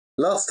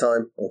Last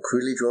time on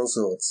Crudely Drawn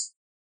Swords.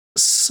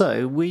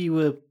 So we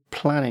were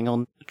planning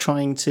on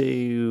trying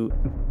to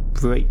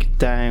break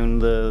down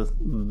the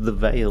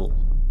veil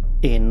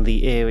in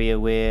the area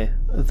where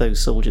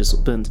those soldiers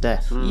burned to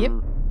death. Yep.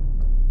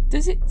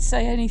 Does it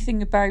say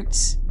anything about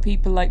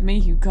people like me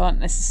who can't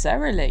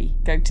necessarily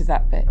go to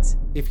that bit?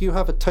 If you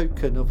have a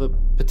token of a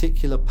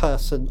particular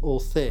person or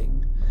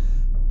thing,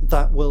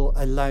 that will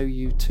allow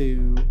you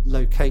to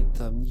locate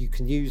them. You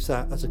can use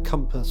that as a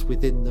compass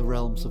within the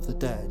realms of the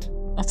dead.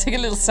 I'll take a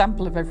little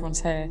sample of everyone's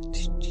hair.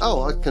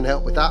 Oh, I can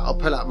help with that. I'll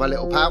pull out my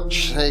little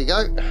pouch. There you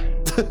go.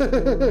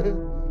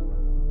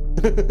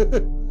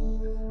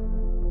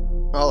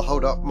 I'll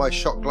hold up my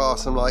shot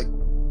glass. I'm like,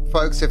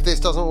 folks, if this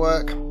doesn't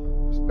work,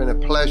 it's been a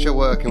pleasure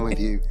working with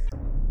you.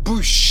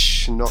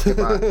 Boosh! Knock it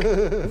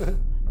back.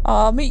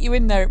 I'll meet you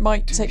in there. It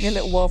might take me a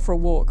little while for a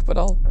walk, but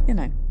I'll.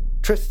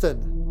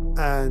 Tristan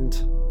and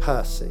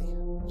Percy,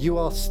 you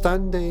are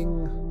standing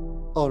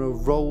on a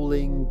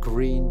rolling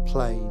green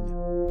plain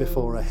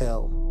before a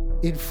hill.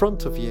 In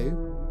front of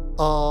you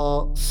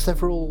are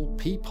several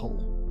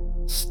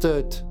people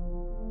stood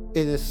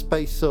in a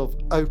space of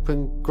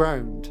open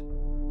ground,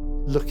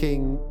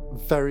 looking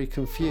very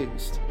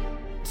confused.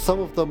 Some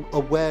of them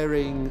are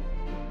wearing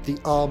the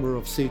armour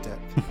of Sudek.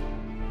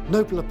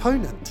 Noble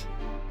opponent,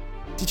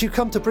 did you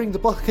come to bring the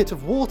bucket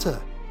of water?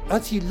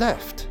 As you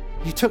left,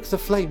 you took the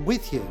flame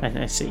with you.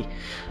 I see.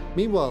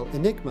 Meanwhile,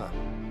 Enigma,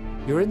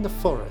 you're in the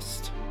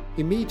forest.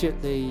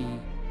 Immediately,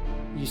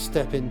 you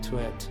step into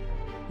it.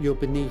 You're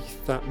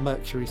beneath that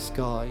mercury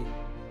sky.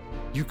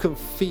 You can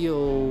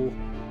feel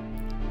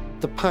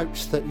the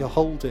pouch that you're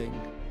holding.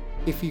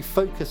 If you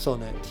focus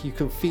on it, you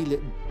can feel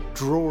it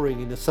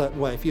drawing in a certain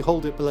way. If you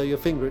hold it below your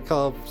finger, it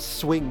kind of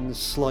swings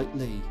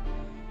slightly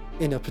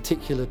in a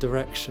particular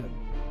direction.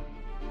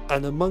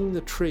 And among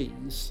the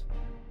trees,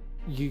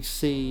 you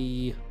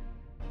see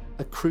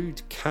a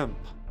crude camp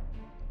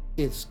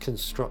is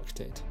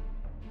constructed.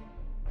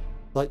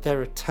 Like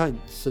there are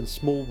tents and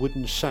small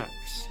wooden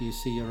shacks you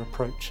see are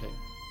approaching.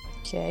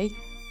 Okay.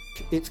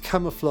 It's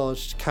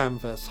camouflaged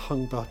canvas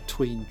hung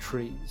between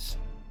trees.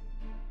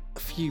 A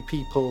few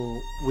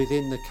people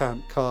within the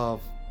camp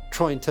carve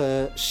trying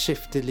to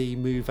shiftily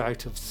move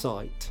out of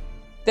sight.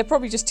 They're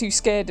probably just too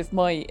scared of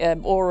my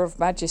aura of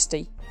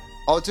majesty.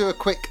 I'll do a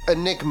quick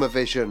Enigma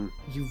vision.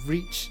 You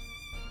reach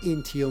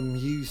into your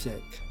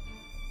music,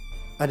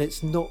 and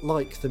it's not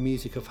like the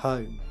music of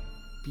home.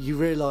 But you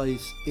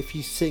realise if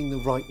you sing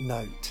the right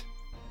note,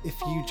 if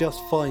you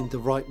just find the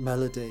right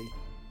melody,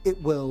 it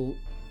will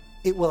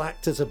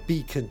act as a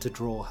beacon to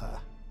draw her.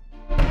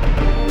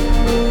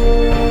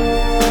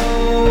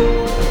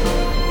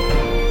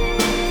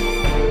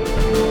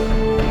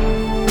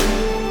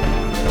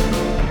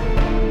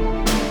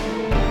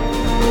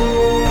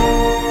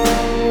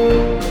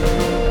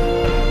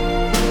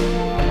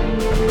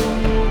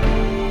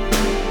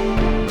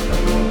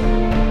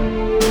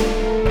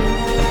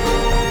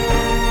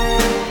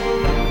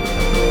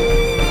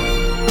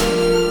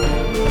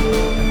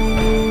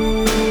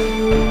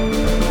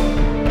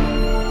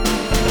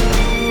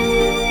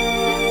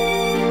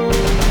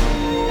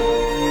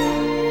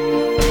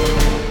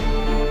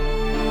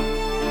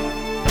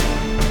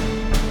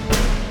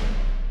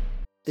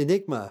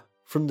 Enigma,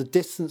 from the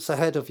distance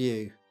ahead of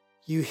you,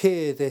 you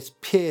hear this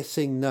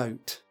piercing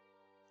note,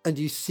 and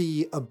you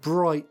see a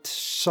bright,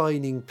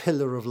 shining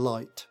pillar of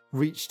light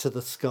reach to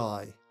the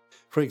sky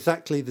for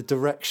exactly the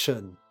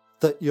direction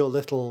that your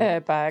little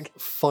Airbag.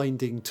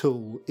 finding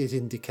tool is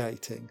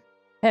indicating.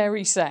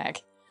 Hairy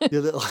sack.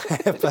 Your little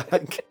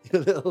airbag,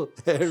 your little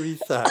hairy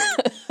sack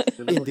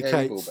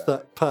indicates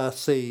that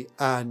Percy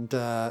and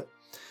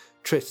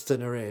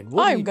Tristan are in.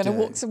 What I'm going to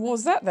walk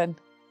towards that then.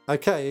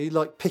 Okay, are you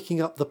like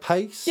picking up the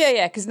pace?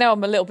 Yeah, because now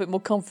I'm a little bit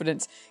more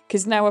confident,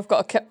 because now I've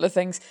got a couple of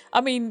things. I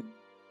mean,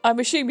 I'm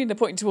assuming they're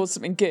pointing towards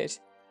something good.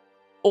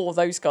 Or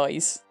those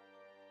guys.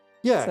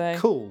 Yeah,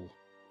 So-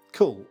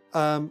 cool.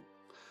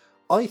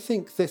 I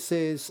think this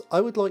is...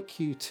 I would like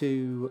you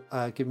to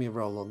give me a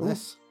roll on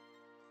this.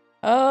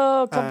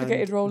 Oh,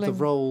 complicated And rolling. The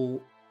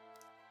roll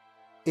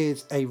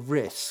is a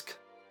risk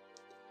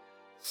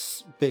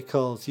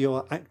because you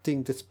are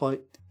acting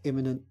despite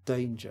imminent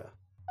danger.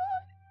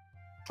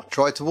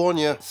 Tried to warn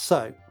you.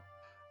 So,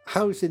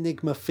 how's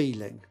Enigma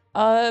feeling?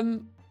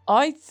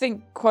 I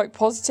think quite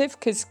positive,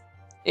 because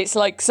it's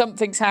like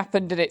something's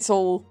happened and it's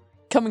all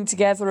coming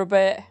together a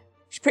bit.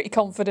 She's pretty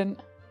confident.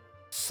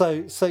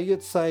 So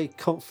you'd say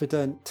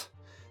confident.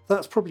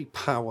 That's probably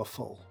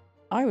powerful.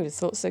 I would have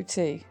thought so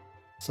too.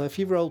 So if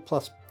you roll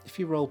plus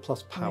Yeah,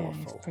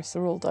 powerful, press the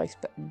roll dice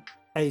button.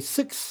 a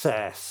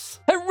success.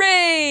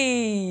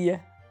 Hooray!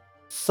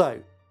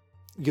 So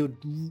you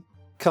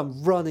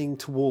come running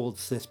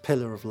towards this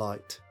pillar of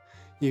light.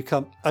 You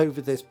come over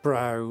this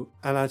brow,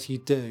 and as you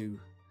do,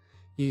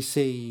 you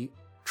see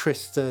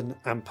Tristan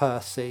and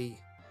Percy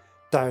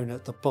down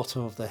at the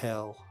bottom of the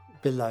hill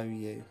below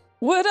you.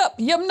 What up,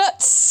 yum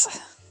nuts?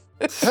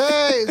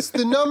 Hey, it's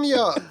the Num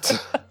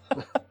Yacht.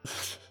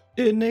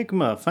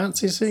 Enigma,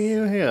 fancy seeing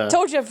you here.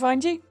 Told you I'd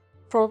find you.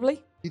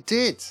 Probably. You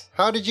did.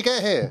 How did you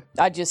get here?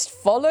 I just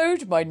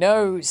followed my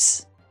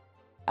nose.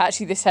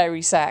 Actually, this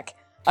hairy sack.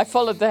 I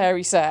followed the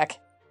hairy sack.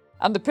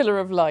 And the pillar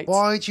of light.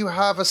 Why'd you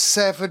have a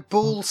severed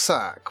ball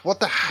sack?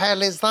 What the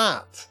hell is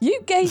that? You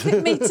gave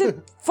it me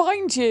to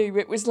find you.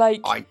 It was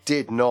like, I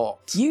did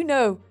not. you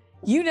know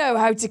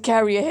how to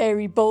carry a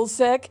hairy ball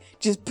sack.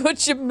 Just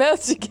put your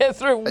mouth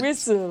together and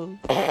whistle.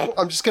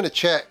 I'm just going to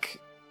check.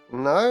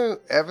 No,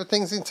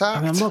 everything's intact.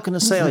 I mean, I'm not going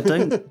to say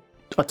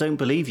I don't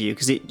believe you,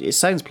 because it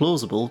sounds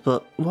plausible,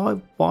 but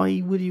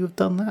why would you have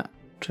done that,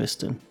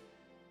 Tristan?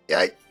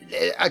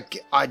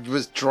 I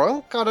was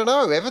drunk. I don't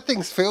know.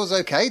 Everything feels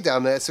okay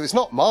down there, so it's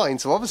not mine.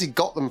 So obviously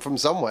got them from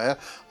somewhere.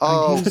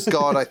 Oh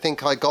God, I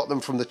think I got them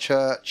from the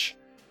church.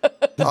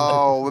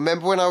 Oh,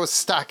 remember when I was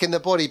stacking the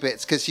body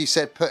bits because you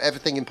said put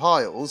everything in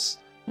piles?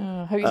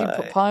 Oh, how you didn't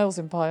put piles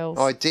in piles.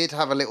 I did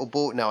have a little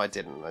ball. No, I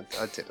didn't.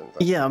 I didn't.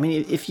 Yeah, I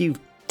mean, if you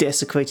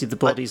desecrated the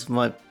bodies of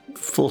my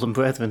fallen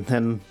brethren,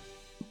 then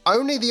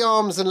Only the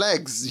arms and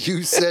legs.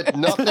 You said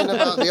nothing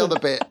about the other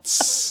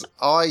bits.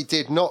 I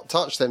did not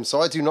touch them, so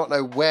I do not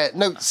know where.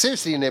 No,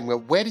 seriously, Enigma,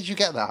 where did you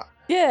get that?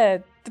 Yeah,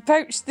 the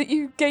pouch that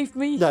you gave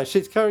me. No,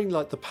 she's carrying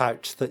like the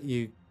pouch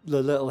the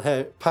little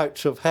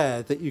pouch of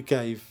hair that you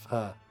gave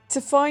her. To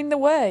find the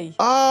way.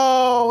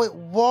 Oh, it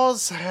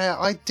was hair.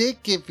 I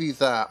did give you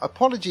that.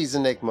 Apologies,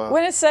 Enigma.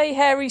 When I say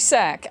hairy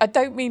sack, I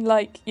don't mean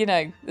like,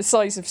 the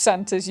size of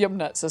Santa's yum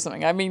nuts or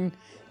something. I mean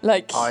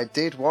like I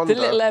did wonder. the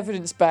little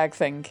evidence bag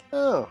thing.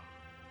 Oh,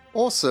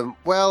 awesome.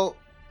 Well,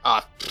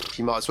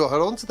 you might as well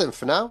hold on to them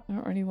for now. I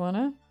don't really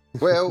wanna.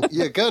 Well,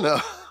 you're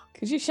gonna.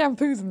 Could you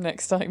shampoo them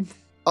next time?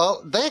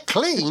 Oh, they're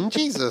clean.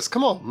 Jesus,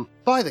 come on.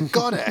 By the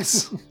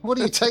goddess. What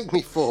do you take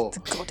me for? The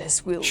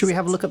goddess wills. should we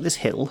have a look up this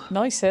hill?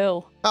 Nice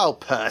hill. Oh,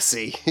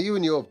 Percy, you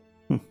and your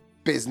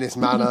business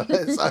manner.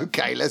 It's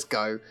okay, let's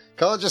go.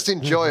 Can't just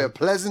enjoy a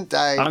pleasant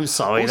day. I'm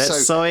sorry. Also,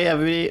 Sorry,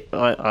 everybody.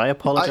 I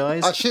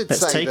apologise. I should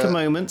Let's say take a that-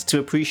 moment to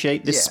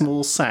appreciate this Yeah.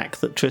 small sack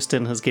that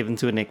Tristan has given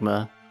to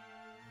Enigma.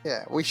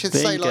 Yeah, we should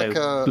There say you like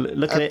go.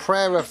 Look at a it.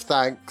 prayer of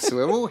thanks.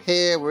 We're all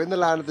here. We're in the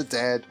land of the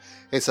dead.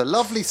 It's a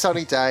lovely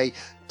sunny day.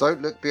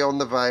 Don't look beyond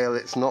the veil.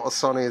 It's not as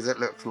sunny as it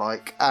looks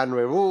like. And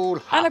we're all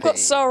happy. And I've got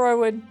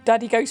Sorrow and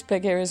Daddy Ghost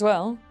Pig here as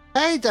well.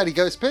 Hey, Daddy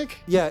Ghost Pig.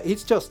 Yeah,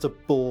 he's just a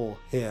boar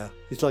here.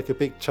 He's like a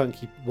big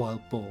chunky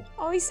wild boar.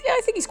 Oh, I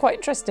think he's quite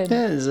interesting.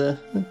 Yeah, there's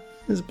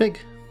a big.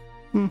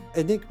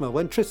 Enigma,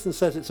 when Tristan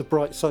says it's a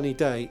bright sunny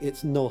day,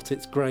 it's not.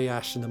 It's grey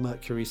ash and a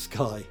mercury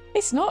sky.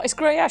 It's not. It's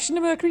grey ash in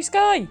the Mercury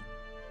sky.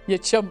 You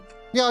chump.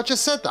 Yeah, I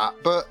just said that.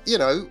 But,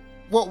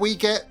 what we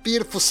get,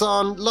 beautiful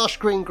sun, lush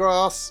green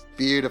grass,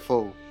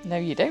 beautiful. No,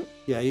 you don't.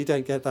 Yeah, you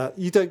don't get that.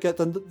 You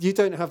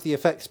don't have the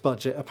effects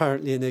budget,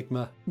 apparently,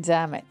 Enigma.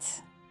 Damn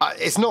it.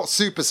 It's not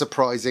super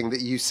surprising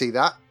that you see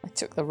that. I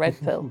took the red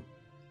pill.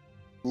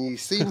 You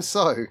seem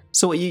so.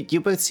 So, what,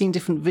 you're both seeing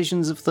different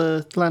visions of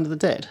the land of the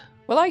dead?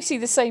 Well, I see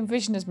the same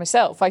vision as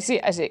myself. I see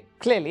it as it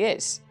clearly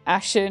is.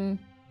 Ashen,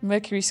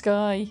 Mercury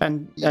sky.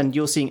 And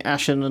you're seeing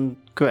Ashen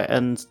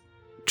and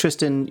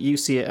Tristan, you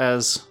see it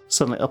as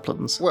sunlit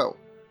uplands. Well,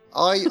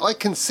 I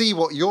can see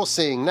what you're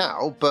seeing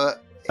now,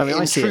 but I mean,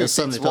 in I see it truth, as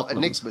sunlit it's what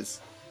uplands.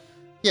 Enigma's.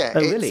 Yeah, Oh,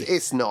 it's, really?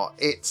 it's not.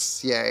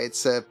 It's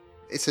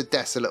a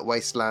desolate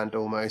wasteland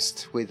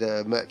almost with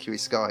a mercury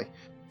sky.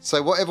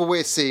 So whatever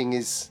we're seeing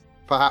is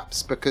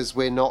perhaps because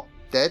we're not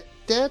dead.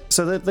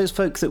 So those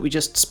folk that we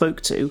just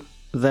spoke to,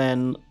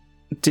 then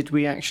did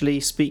we actually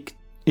speak?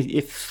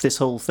 If this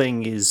whole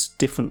thing is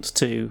different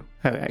to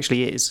how it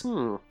actually is,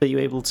 are you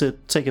able to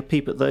take a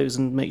peep at those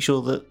and make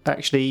sure that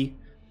actually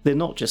they're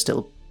not just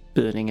still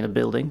burning in a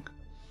building?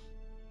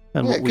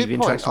 And Yeah, what we've good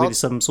point. interacted with is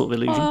some sort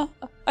of illusion.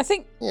 I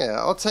think. Yeah,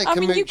 I'll take I a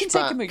mean, mooch you can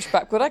back. take a mooch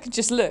back, but I can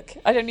just look.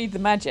 I don't need the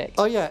magic.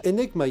 Oh yeah,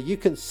 Enigma, you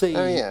can see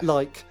Oh, yeah.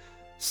 like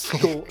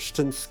scorched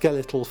and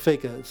skeletal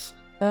figures.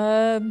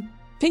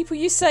 People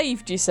you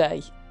saved, you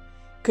say?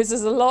 Because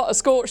there's a lot of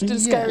scorched and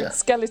Yeah.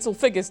 skeletal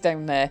figures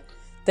down there.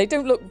 They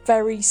don't look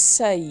very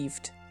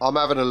saved. I'm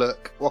having a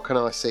look. What can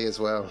I see as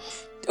well?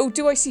 Oh,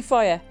 do I see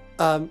fire?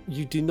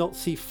 You do not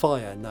see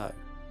fire, no.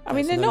 I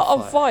mean, There's they're no not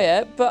on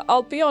fire, but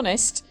I'll be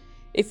honest.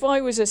 If I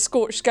was a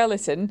scorched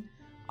skeleton,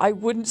 I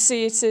wouldn't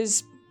see it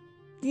as,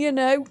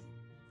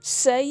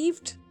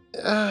 saved.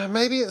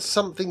 Maybe it's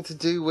something to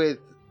do with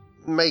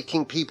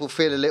making people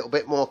feel a little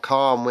bit more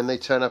calm when they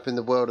turn up in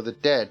the world of the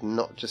dead and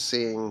not just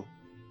seeing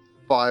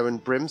fire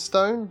and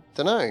brimstone.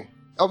 Don't know.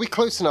 Are we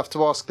close enough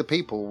to ask the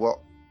people what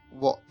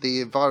the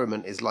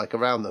environment is like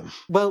around them?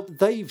 Well,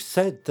 they've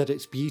said that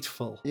it's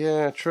beautiful.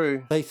 Yeah,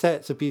 true. They say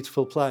it's a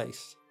beautiful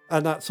place.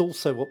 And that's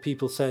also what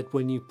people said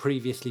when you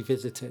previously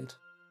visited.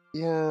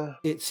 Yeah.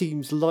 It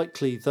seems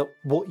likely that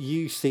what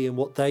you see and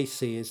what they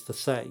see is the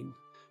same.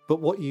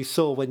 But what you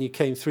saw when you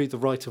came through the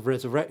rite of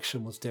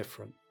resurrection was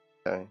different.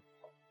 Okay.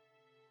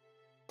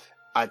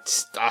 I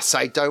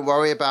say don't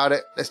worry about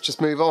it. Let's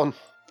just move on.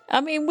 I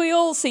mean, we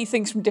all see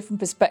things from different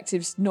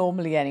perspectives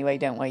normally anyway,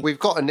 don't we? We've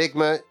got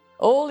Enigma.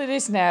 All it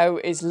is now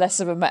is less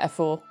of a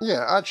metaphor.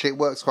 Yeah, actually it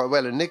works quite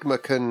well. Enigma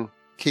can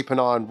keep an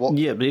eye on what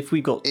Yeah, but if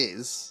we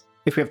is.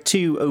 have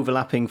two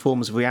overlapping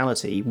forms of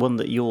reality, one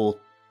that you're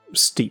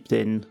steeped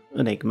in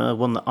Enigma,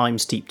 one that I'm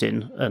steeped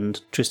in,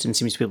 and Tristan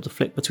seems to be able to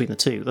flick between the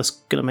two. That's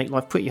going to make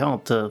life pretty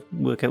hard to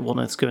work out what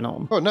on earth's going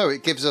on. Oh, no,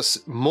 it gives us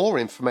more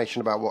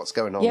information about what's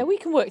going on. Yeah, we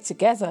can work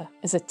together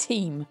as a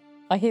team.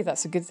 I hear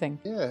that's a good thing.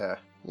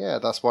 Yeah,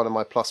 that's one of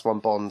my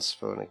 +1 bonds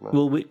for Enigma.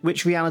 Well,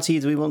 which reality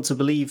do we want to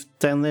believe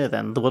down there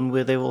then? The one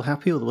where they're all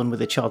happy or the one where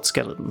they're charred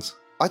skeletons?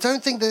 I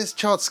don't think there's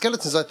charred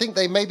skeletons. I think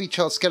they may be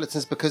charred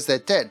skeletons because they're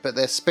dead, but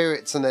their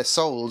spirits and their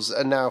souls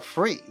are now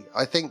free.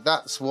 I think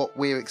that's what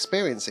we're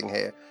experiencing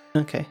here.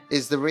 Okay.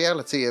 Is the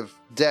reality of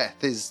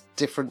death is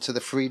different to the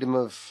freedom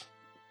of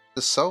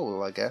the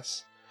soul, I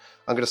guess.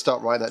 I'm going to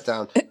start writing that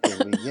down.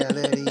 The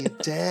reality of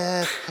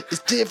death is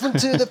different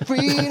to the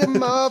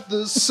freedom of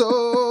the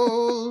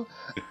soul.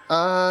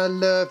 I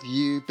love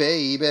you,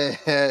 baby.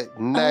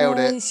 Nailed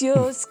it. Is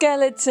your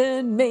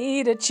skeleton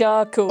made of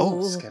charcoal?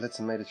 Oh,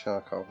 skeleton made of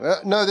charcoal.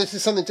 No, this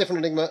is something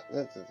different, Enigma.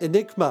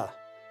 Enigma,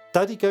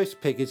 Daddy Ghost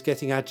Pig is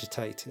getting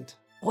agitated.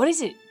 What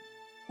is it?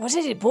 What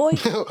is it, boy?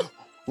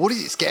 What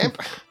is it,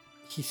 Scamp?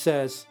 He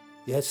says,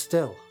 yes,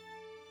 still.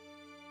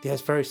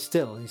 Yes, very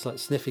still. He's like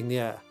sniffing the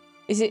air.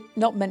 Is it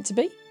not meant to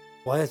be?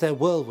 Why are there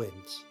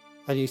whirlwinds?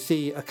 And you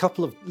see a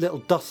couple of little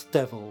dust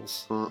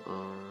devils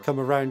come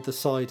around the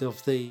side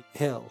of the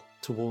hill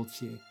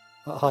towards you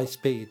at high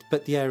speed,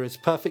 but the air is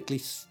perfectly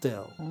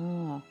still.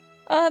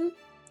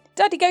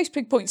 Daddy Ghost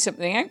Pig points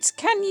something out.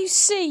 Can you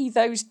see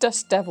those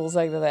dust devils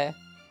over there?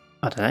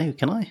 I don't know,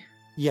 can I?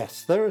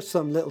 Yes, there are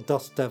some little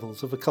dust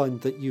devils of a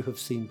kind that you have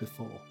seen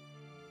before.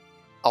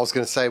 I was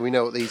going to say, we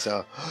know what these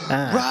are.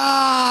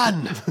 Ah.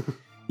 Run!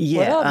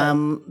 Yeah,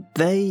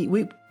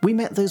 we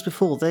met those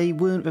before. They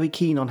weren't very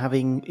keen on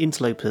having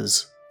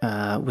interlopers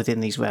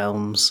within these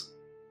realms.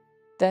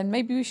 Then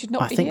maybe we should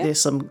not I be think here.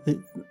 there's some.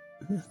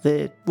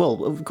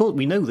 Well, of course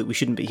we know that we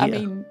shouldn't be here. I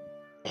mean,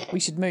 we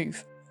should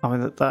move. I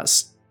mean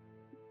that's.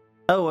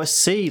 Oh, I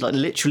see. Like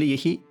literally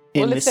in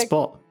Well, if this they-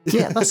 spot.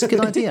 Yeah, that's a good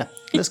idea.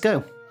 Let's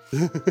go.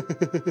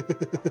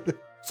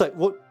 So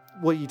what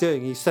are you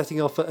doing? Are you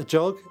setting off at a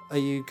jog? Are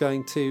you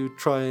going to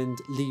try and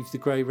leave the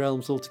Grey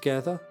Realms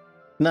altogether?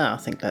 No, I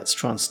think let's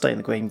try and stay in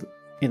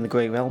the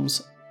Grey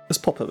Realms. Let's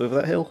pop up over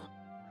that hill.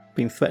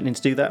 Been threatening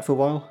to do that for a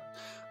while.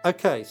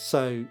 Okay,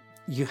 so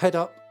you head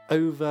up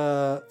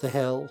over the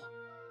hill,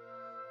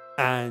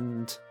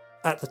 and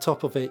at the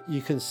top of it,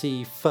 you can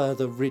see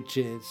further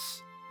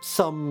ridges.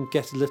 Some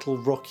get a little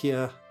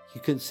rockier.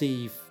 You can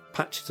see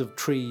patches of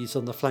trees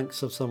on the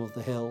flanks of some of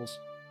the hills.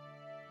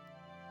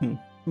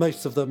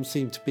 Most of them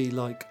seem to be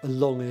like a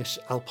longish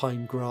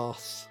alpine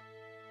grass.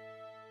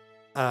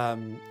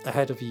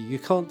 Ahead of you. You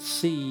can't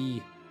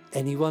see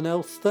anyone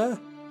else there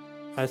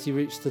as you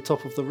reach the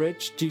top of the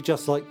ridge. Do you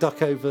just like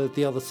duck over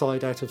the other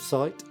side out of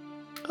sight?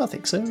 I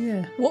think so,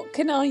 yeah. What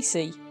can I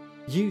see?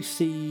 You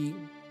see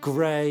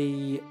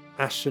grey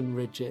ashen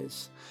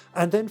ridges,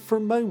 and then for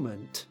a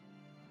moment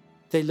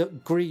they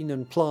look green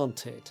and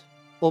planted,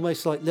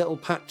 almost like little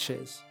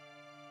patches,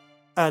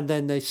 and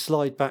then they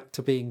slide back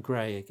to being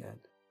grey again.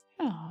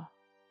 Oh.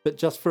 But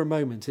just for a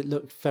moment it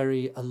looked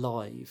very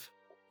alive.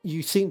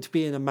 You seem to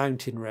be in a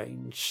mountain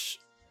range,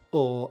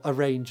 or a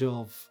range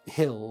of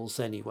hills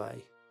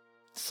anyway.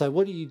 So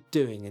what are you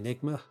doing,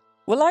 Enigma?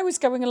 Well, I was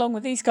going along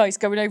with these guys,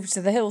 going over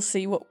to the hill,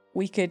 see what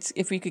we could,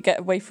 if we could get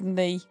away from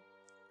the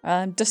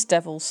dust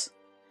devils.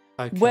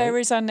 Okay. Where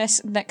is our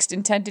next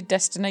intended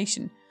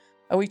destination?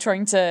 Are we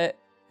trying to,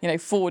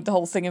 forward the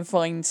whole thing and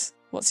find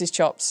what's his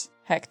chops,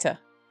 Hector?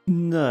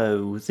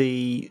 No,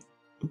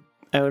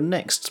 our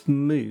next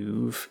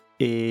move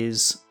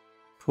is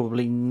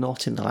probably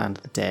not in the land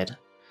of the dead.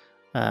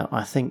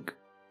 I think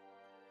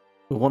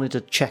we wanted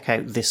to check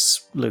out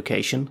this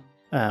location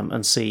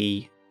and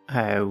see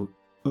how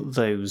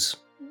those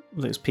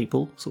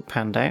people sort of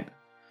panned out.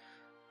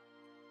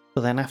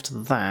 But then after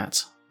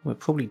that, we're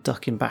probably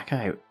ducking back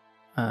out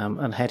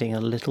and heading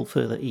a little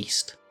further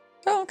east.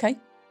 Oh, okay.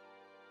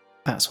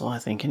 That's what I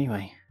think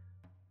anyway.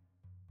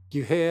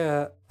 You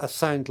hear a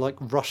sound like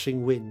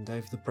rushing wind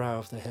over the brow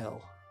of the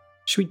hill.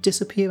 Should we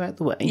disappear out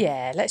the way?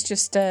 Yeah, let's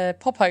just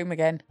pop home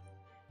again.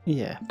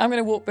 Yeah. I'm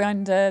going to walk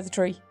behind the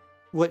tree.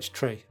 Which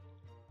tree?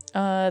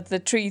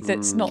 The tree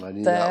that's not I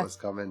knew there. that was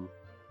coming.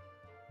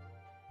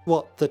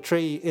 What, the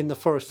tree in the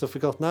Forest of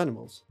Forgotten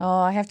Animals? Oh,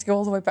 I have to go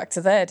all the way back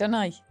to there, don't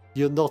I?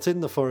 You're not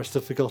in the Forest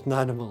of Forgotten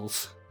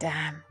Animals.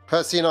 Damn.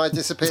 Percy and I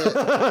disappeared.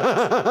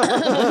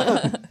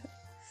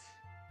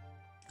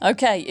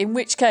 Okay, in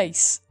which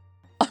case,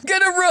 I'm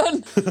going to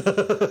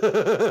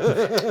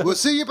run. We'll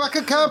see you back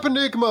at Camp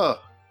Enigma.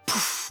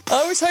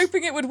 I was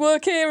hoping it would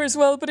work here as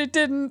well, but it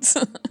didn't.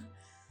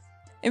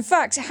 In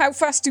fact, how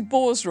fast do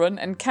boars run,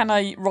 and can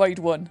I ride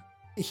one?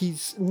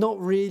 He's not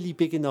really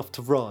big enough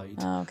to ride,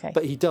 Oh, okay.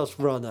 but he does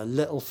run a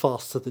little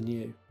faster than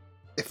you.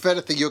 If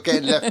anything, you're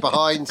getting left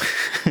behind.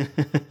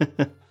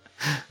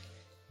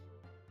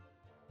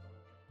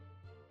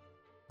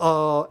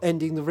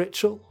 Ending the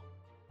ritual?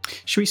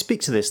 Should we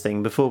speak to this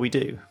thing before we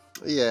do?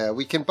 Yeah,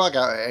 we can bug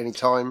out at any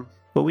time.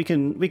 Well, we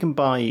can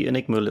buy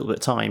Enigma a little bit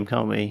of time,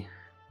 can't we?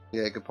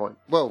 Yeah, good point.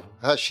 Well,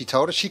 has she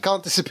told us she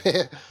can't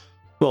disappear?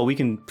 Well, we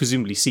can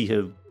presumably see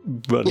her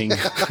running.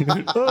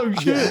 Oh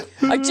shit!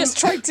 I just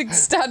tried to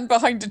stand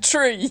behind a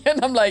tree,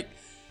 and I'm like,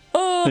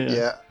 oh.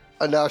 Yeah.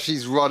 And now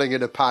she's running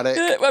in a panic.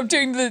 I'm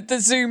doing the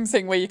zoom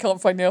thing where you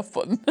can't find the off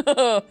button.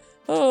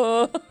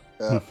 Oh.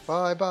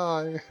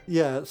 Bye-bye.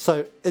 Yeah,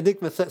 so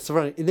Enigma sets the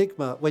running.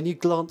 Enigma, when you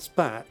glance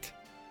back,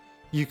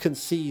 you can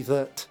see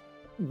that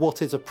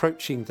what is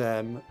approaching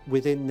them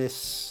within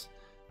this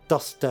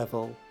dust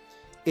devil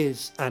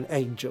is an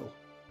angel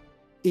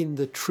in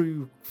the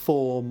true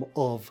form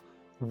of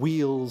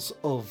wheels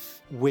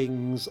of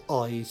wings,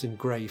 eyes, and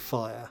grey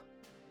fire.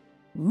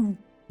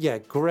 Yeah,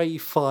 grey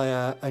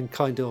fire and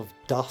kind of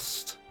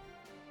dust.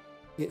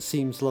 It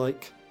seems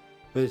like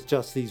there's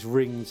just these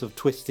rings of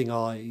twisting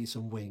eyes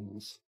and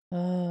wings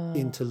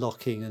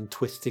interlocking and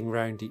twisting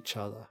round each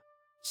other.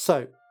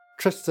 So,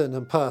 Tristan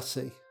and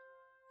Percy,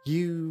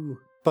 you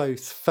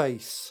both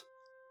face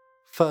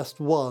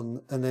first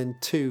one and then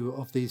two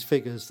of these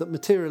figures that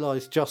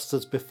materialise just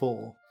as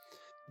before.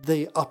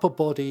 The upper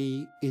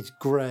body is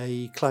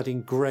grey, clad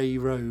in grey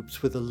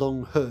robes with a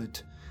long hood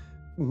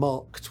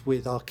marked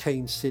with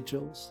arcane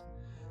sigils.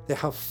 They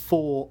have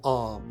 4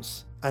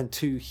 arms and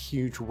 2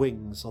 huge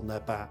wings on their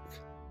back.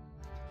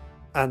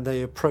 And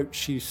they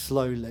approach you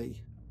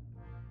slowly.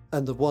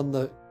 And the one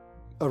that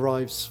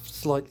arrives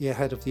slightly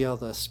ahead of the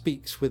other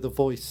speaks with a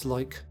voice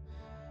like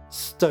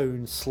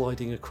stone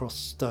sliding across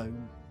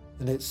stone.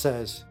 And it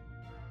says,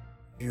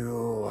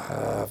 "You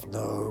have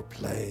no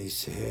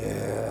place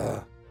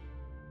here."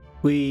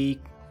 We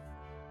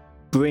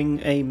bring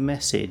a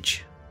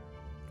message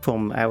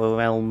from our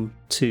realm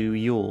to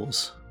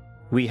yours.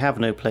 We have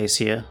no place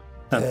here.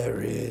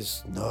 There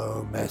is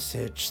no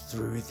message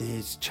through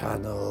these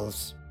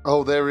channels.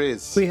 Oh, there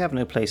is. We have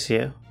no place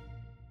here.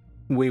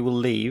 We will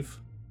leave,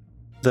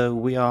 though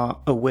we are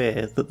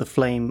aware that the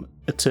Flame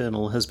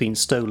Eternal has been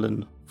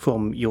stolen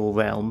from your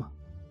realm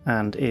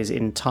and is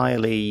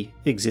entirely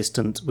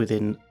existent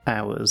within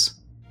ours.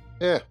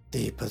 Yeah.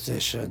 The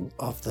position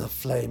of the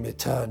Flame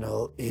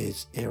Eternal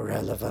is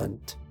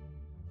irrelevant.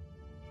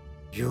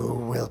 You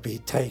will be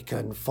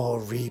taken for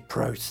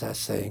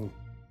reprocessing.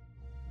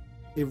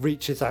 It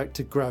reaches out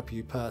to grab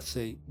you,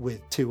 Percy,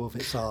 with 2 of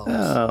its arms.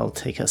 I'll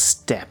take a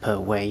step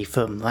away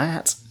from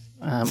that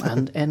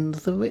and end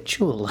the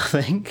ritual, I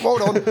think.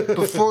 Hold on.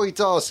 Before he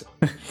does,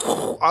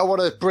 I want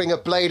to bring a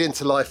blade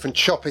into life and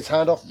chop his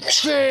hand off.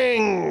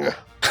 Shing! Yeah,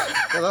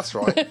 that's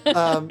right.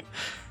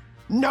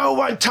 No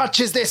one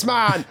touches this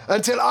man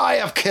until I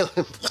have killed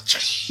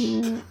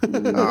him.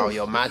 Oh,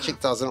 your magic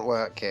doesn't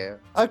work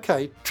here.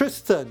 Okay,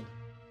 Tristan,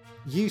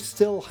 you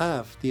still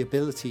have the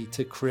ability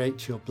to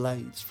create your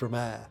blades from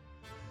air.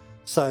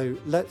 So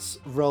let's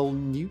roll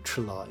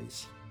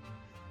neutralize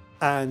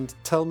and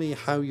tell me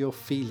how you're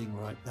feeling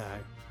right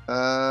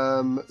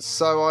now.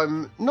 So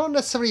I'm not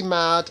necessarily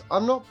mad.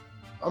 I'm not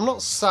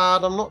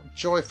sad. I'm not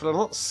joyful. I'm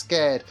not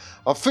scared.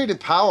 I'm feeling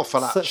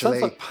powerful, So it actually.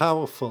 sounds like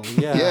powerful,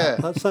 yeah. Yeah.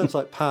 That sounds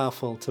like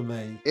powerful to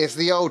me. It's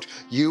the old,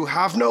 you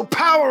have no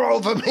power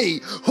over me.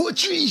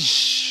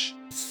 Hoochish.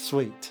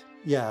 Sweet.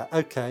 Yeah,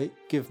 okay.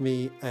 Give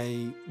me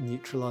a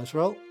neutralize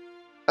roll.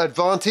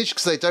 Advantage,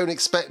 because they don't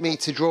expect me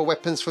to draw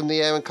weapons from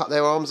the air and cut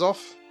their arms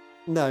off.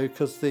 No,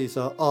 because these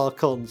are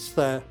archons.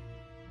 They're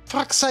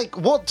Fuck's sake,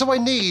 what do I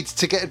need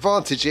to get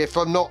advantage if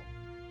I'm not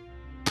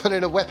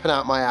pulling a weapon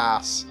out my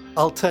ass?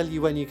 I'll tell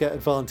you when you get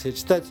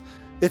advantage.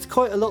 It's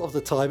quite a lot of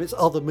the time. It's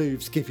other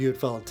moves give you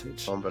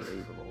advantage.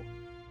 Unbelievable.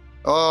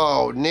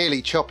 Oh,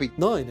 nearly choppy.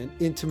 9, an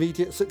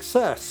intermediate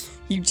success.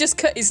 You just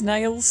cut his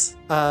nails.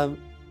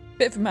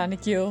 Bit of a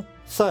manicure.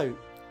 So,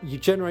 you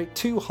generate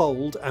 2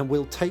 hold and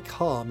will take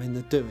harm in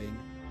the doing.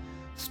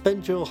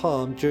 Spend your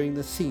harm during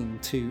the scene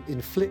to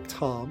inflict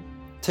harm,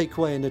 take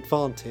away an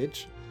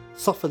advantage,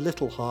 suffer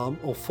little harm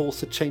or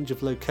force a change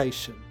of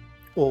location,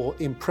 or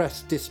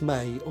impress,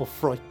 dismay or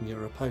frighten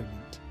your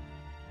opponent.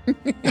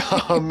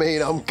 I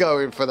mean, I'm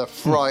going for the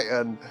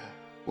frighten.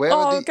 Where Oh,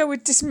 are I'll go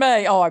with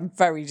dismay. Oh, I'm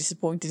very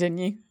disappointed in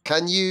you.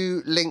 Can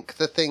you link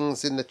the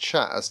things in the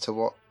chat as to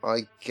what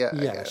I get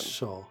Yeah, again?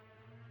 sure.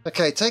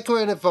 Okay, take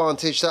away an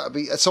advantage. That would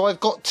be. So I've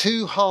got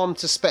 2 harm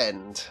to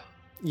spend.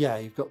 Yeah,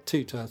 you've got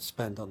 2 to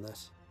spend on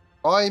this.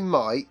 I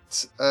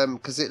might,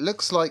 because it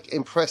looks like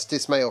impress,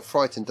 dismay, or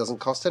frighten doesn't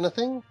cost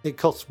anything. It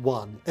costs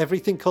 1.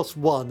 Everything costs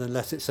 1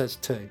 unless it says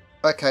 2.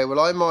 Okay, well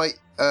I might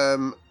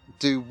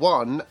do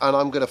 1, and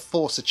I'm going to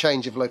force a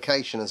change of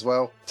location as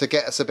well to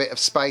get us a bit of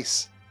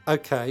space.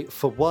 Okay,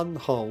 for 1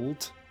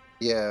 hold,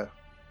 Yeah.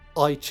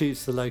 I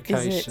choose the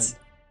location. Is it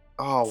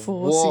Oh,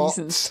 4 what?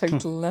 seasons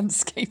total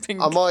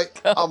landscaping? I might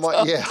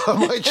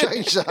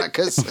change that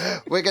because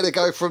we're going to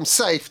go from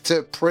safe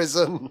to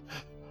prison.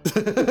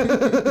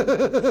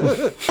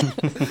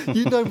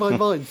 You know my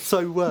mind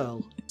so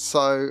well.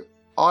 So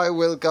I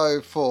will go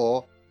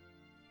for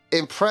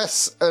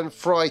impress and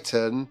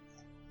frighten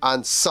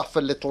and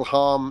suffer little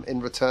harm in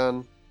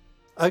return.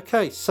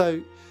 Okay,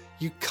 so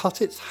you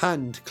cut its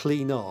hand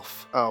clean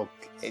off, Oh,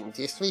 it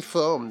just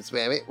reforms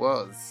where it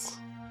was.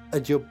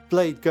 and your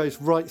blade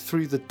goes right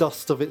through the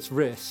dust of its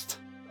wrist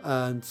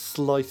and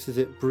slices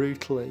it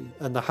brutally,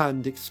 and the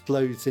hand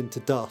explodes into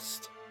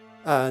dust.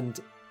 And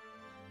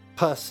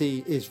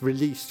Percy is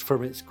released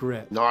from its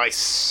grip,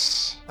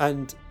 Nice.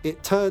 and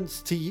it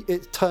turns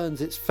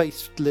its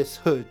faceless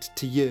hood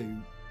to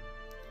you,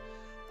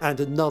 and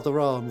another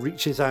arm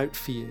reaches out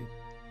for you,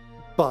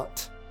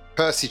 but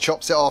Percy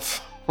chops it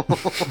off.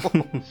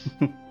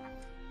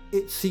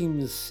 it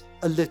seems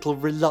a little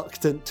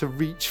reluctant to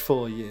reach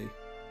for you.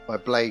 My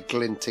blade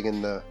glinting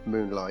in the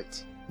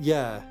moonlight.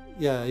 Yeah.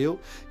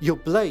 Your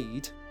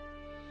blade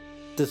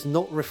does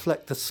not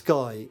reflect the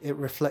sky; it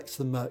reflects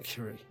the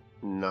mercury.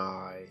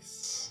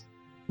 Nice.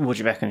 What do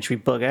you reckon? Should we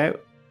bug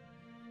out?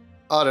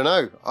 I don't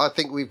know. I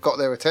think we've got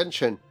their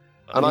attention.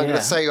 And I'm going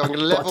to say, I'm going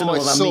to But I level don't know my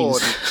what that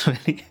sword.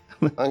 means.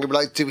 I'm going to be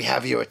like, do we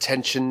have your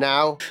attention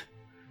now?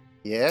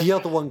 Yeah. The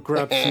other one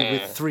grabs you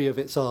with 3 of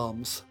its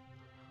arms.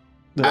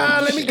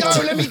 Let me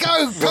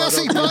go,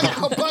 Percy, back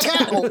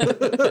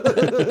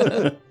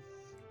out.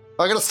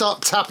 I'm going to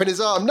start tapping his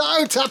arm.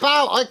 No, tap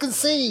out, I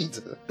concede.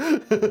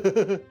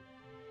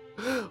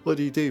 What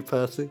do you do,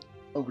 Percy?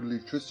 I'm going to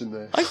leave Tristan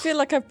there. I feel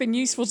like I've been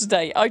useful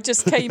today. I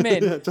just came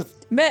in,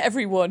 met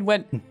everyone,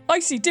 went, I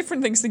see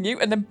different things than you,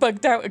 and then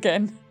bugged out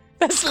again.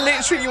 That's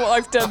literally what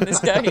I've done this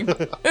game.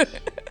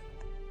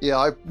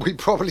 Yeah, we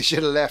probably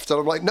should have left. And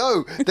I'm like,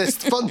 no, there's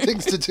fun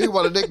things to do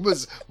while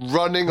Enigma's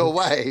running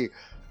away.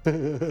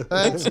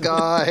 Thanks,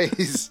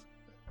 guys.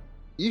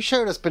 You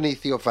showed us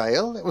beneath your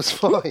veil. It was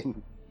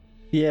fine.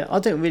 Yeah, I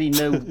don't really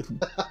know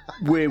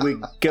where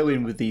we're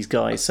going with these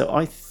guys, so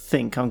I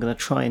think I'm going to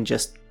try and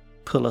just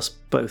pull us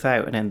both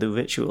out and end the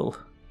ritual.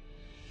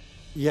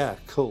 Yeah,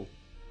 cool.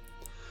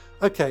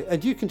 Okay,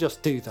 and you can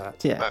just do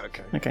that. Yeah.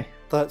 Okay.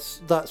 That's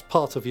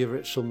part of your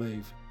ritual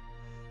move.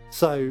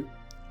 So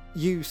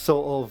you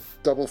sort of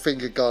Double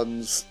finger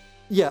guns.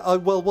 yeah.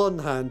 Well, one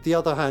hand, the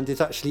other hand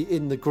is actually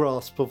in the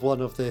grasp of one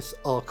of this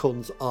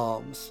Archon's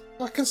arms.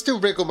 I can still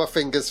wriggle my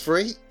fingers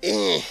free.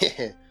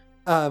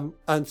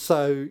 And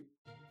so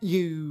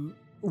you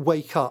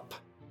wake up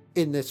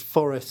in this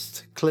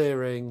forest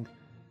clearing,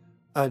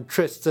 and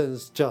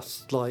Tristan's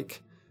just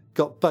like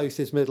got both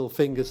his middle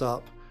fingers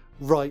up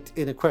right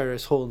in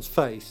Aquarius Horn's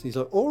face. He's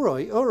like, all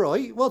right,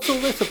 what's all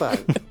this about?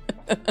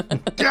 Row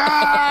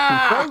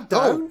down,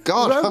 Oh,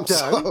 God, row I'm down.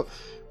 so...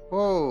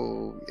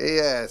 Whoa,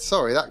 yeah,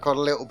 sorry, that got a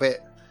little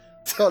bit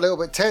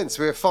tense.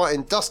 We were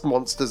fighting dust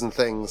monsters and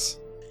things.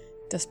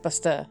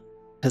 Dustbuster.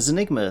 Is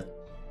Enigma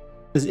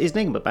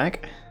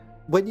back?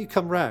 When you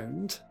come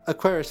round,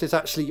 Aquarius is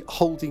actually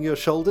holding your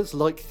shoulders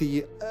like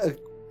the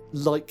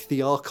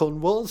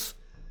Archon was.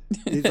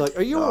 He's like,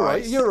 "Are you all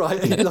right? You're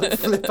right." And you like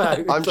flip out.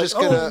 I'm It's just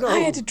like, gonna- "Oh, no." I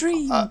had a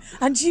dream,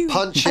 and you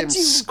Punch and him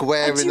you-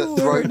 square and in you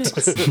the were in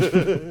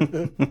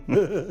throat.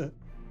 it.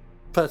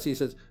 Percy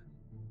says,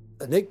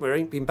 "Enigma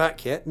ain't been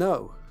back yet.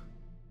 No."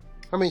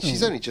 I mean,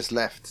 she's only just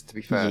left, to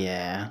be fair.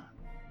 Yeah.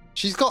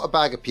 She's got a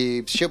bag of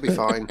pubes. She'll be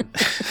fine.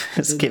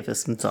 Let's give her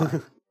some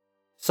time.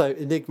 So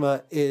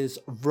Enigma is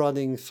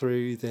running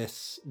through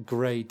this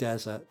grey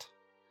desert,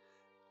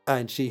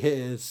 and she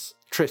hears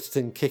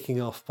Tristan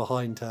kicking off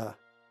behind her.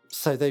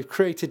 So they've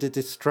created a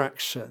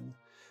distraction.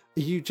 Are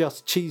you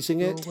just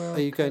cheesing it? Are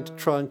you going to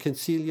try and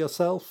conceal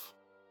yourself?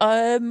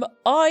 Well,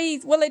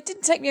 it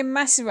didn't take me a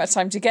massive amount of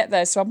time to get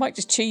there, so I might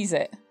just cheese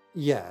it.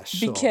 Yeah,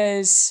 sure.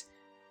 Because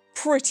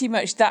pretty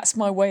much that's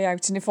my way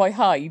out, and if I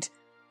hide,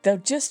 they'll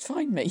just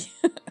find me.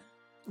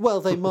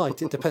 Well, they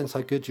might. It depends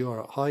how good you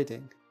are at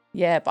hiding.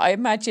 Yeah, but I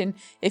imagine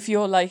if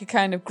you're like a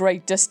kind of grey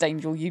dust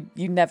angel, you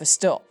never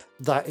stop.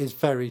 That is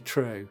very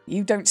true.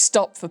 You don't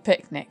stop for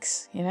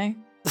picnics, you know?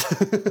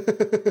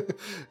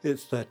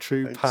 It's their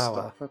true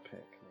power.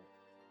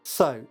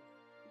 So,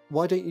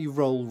 why don't you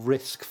roll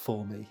risk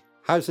for me?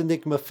 How's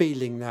Enigma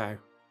feeling now?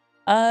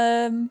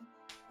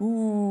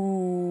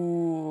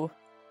 Ooh.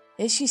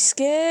 Is she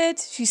scared?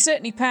 She's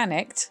certainly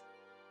panicked.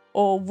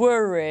 Or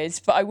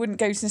worried, but I wouldn't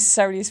go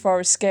necessarily as far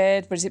as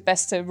scared, but is it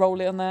best to roll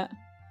it on that?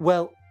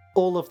 Well,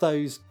 all of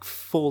those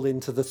fall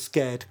into the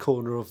scared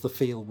corner of the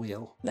feel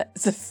wheel.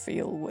 Let's the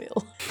feel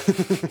wheel.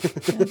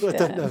 I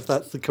don't know if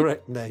that's the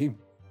correct name.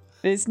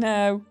 It is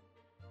now.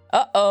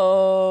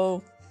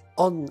 Uh-oh.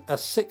 On a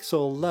 6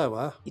 or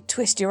lower, You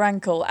twist your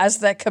ankle as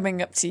they're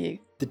coming up to you.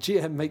 the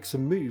GM makes a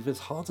move as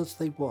hard as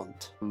they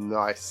want.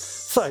 Nice.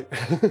 So,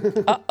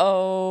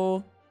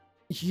 Uh-oh.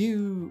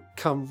 you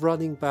come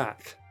running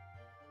back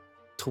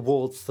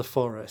towards the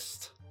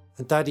forest,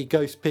 and Daddy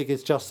Ghost Pig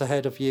is just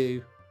ahead of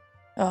you,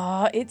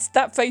 Ah, it's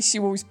that face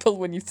you always pull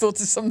when you've thought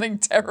of something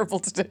terrible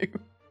to do.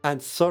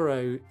 and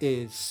Sorrow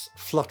is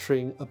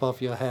fluttering above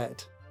your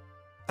head.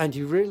 And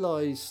you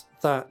realise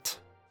that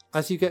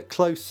as you get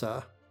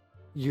closer,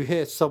 you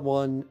hear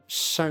someone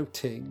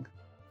shouting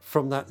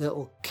from that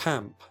little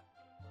camp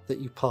that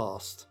you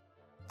passed.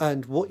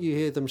 And what you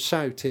hear them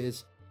shout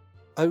is,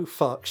 "Oh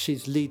fuck,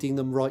 she's leading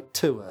them right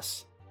to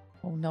us."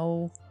 Oh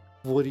no.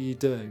 What do you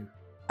do?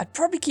 I'd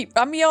probably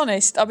I'll be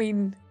honest,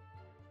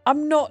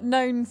 I'm not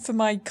known for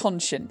my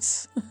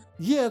conscience.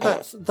 Yeah,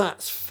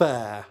 that's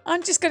fair.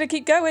 I'm just going to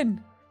keep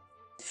going.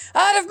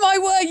 Out of my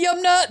way,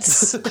 yum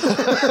nuts!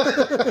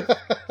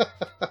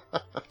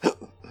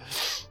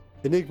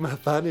 Enigma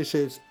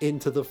vanishes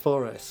into the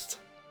forest.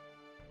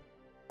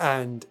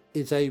 and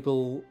is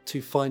able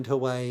to find her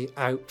way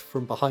out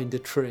from behind a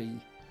tree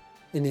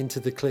and into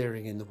the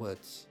clearing in the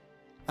woods.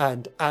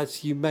 And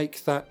as you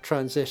make that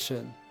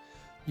transition,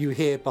 you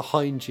hear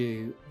behind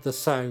you the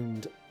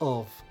sound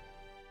of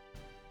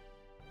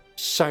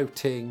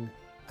shouting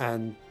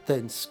and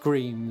then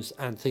screams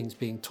and things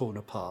being torn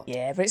apart.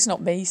 Yeah, but it's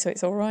not me, so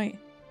it's all right.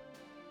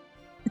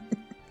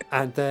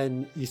 And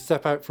then you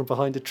step out from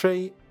behind a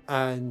tree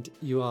and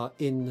you are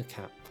in the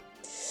camp.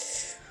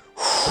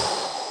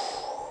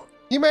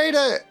 You made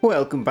it!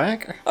 Welcome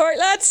back. All right,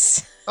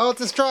 lads. Our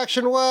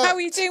distraction worked! How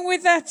are you doing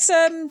with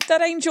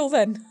that angel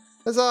then?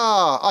 Huzzah!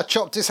 I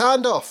chopped his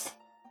hand off.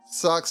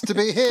 Sucks to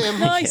be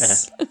him.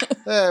 Nice.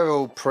 They're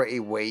all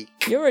pretty weak.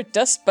 You're a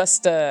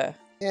dustbuster.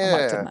 I might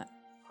have done Yeah. that.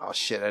 I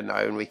should have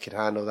known we could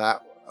handle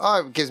that.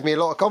 Oh, it gives me a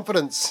lot of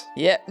confidence.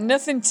 Yeah,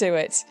 nothing to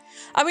it.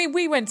 I mean,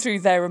 we went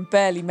through there and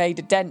barely made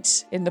a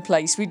dent in the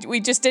place.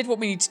 We just did what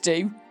we needed to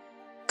do.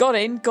 Got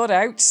in, got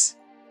out.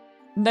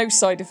 No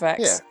side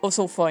effects. Yeah. It's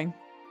all fine.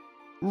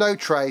 No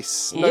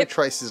trace. No Yep.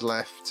 traces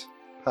left.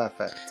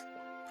 Perfect.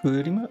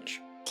 Pretty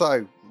much.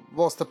 So,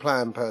 what's the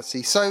plan,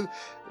 Percy? So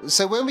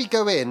when we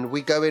go in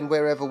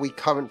wherever we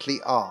currently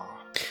are.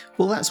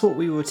 Well, that's what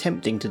we were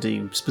attempting to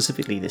do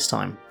specifically this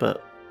time,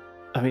 but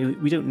I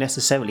mean, we don't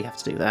necessarily have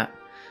to do that.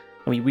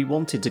 I mean, we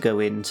wanted to go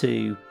in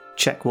to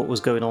check what was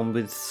going on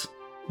with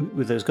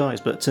those guys,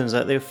 but it turns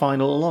out they were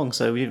fine all along,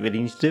 so we didn't really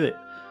need to do it.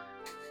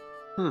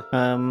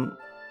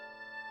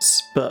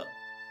 But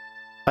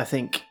I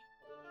think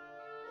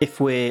if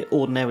we're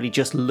ordinarily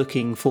just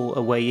looking for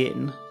a way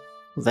in,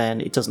 then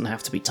it doesn't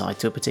have to be tied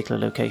to a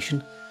particular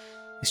location.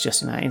 It's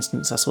just in that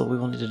instance, that's what we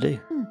wanted to do.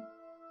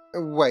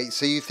 Wait,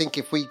 so you think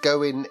if we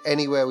go in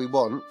anywhere we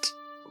want,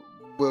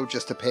 we'll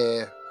just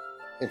appear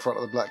in front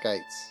of the Black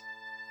Gates?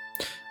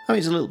 I mean,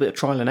 it's a little bit of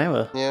trial and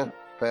error Yeah,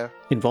 fair.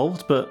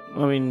 involved, but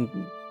I mean,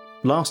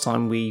 last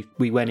time we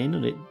went in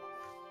and it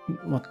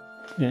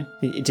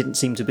didn't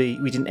seem to be.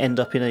 We didn't end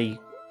up in a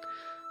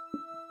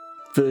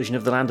version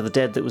of the Land of the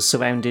Dead that was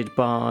surrounded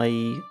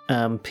by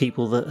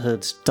people that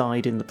had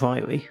died in the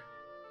Priory.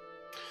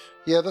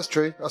 Yeah, that's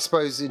true. I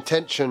suppose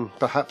intention,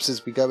 perhaps,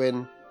 as we go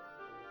in.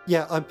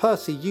 Yeah, and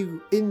Percy,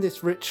 in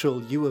this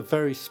ritual, you were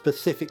very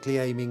specifically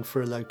aiming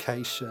for a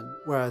location,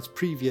 whereas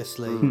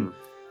previously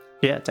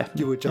Yeah, definitely.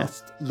 you were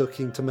just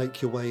looking to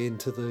make your way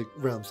into the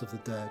realms of the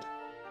dead.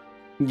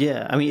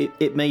 Yeah, I mean,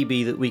 it may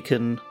be that we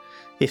can,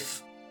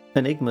 if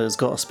Enigma's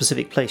got a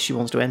specific place she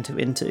wants to enter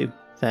into,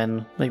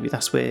 then maybe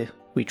that's where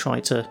we try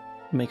to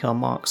make our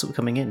marks that we're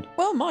coming in.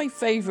 Well, my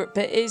favourite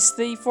bit is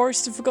the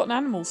Forest of Forgotten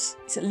Animals.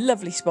 It's a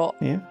lovely spot.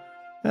 Yeah,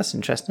 that's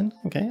interesting.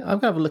 Okay, I'm going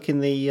to have a look in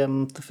the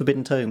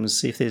Forbidden Tomes,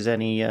 see if there's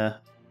any...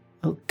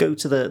 I'll go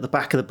to the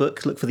back of the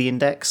book, look for the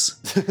index,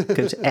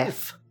 go to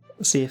F,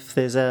 see if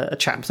there's a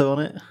chapter on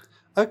it.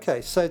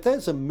 Okay, so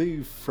there's a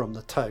move from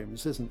the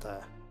tomes, isn't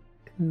there?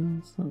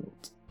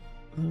 Consult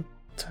the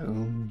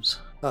Tomes.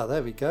 Ah,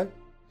 there we go.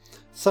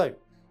 So,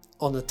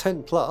 on a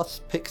 10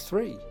 plus, pick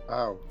 3.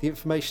 Wow. The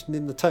information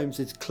in the tomes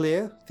is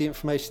clear, the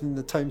information in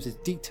the tomes is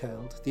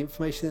detailed, the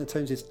information in the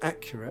tomes is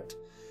accurate,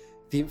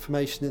 the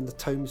information in the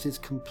tomes is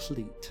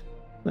complete.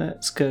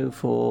 Let's go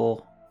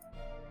for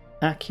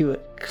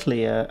accurate,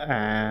 clear,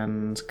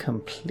 and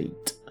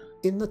complete.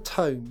 In the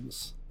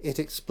tomes, it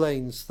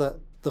explains that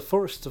the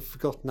Forest of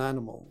Forgotten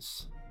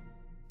Animals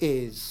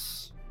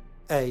is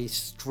a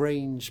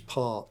strange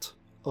part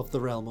of the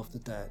realm of the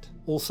dead,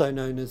 also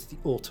known as the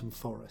Autumn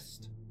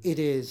Forest. It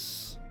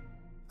is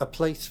a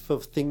place for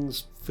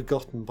things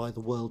forgotten by the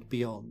world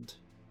beyond,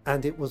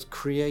 and it was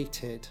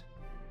created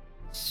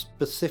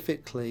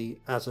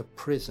specifically as a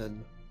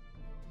prison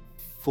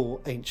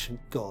for ancient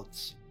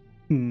gods.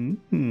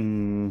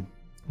 Interesting.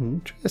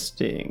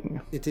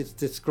 It is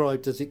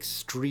described as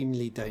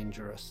extremely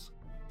dangerous.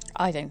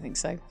 I don't think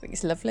so. I think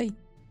it's lovely.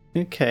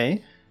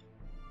 Okay.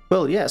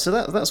 Well, yeah, so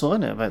that's what I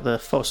know about the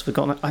Forest of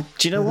Forgotten.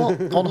 Do you know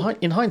what?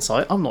 In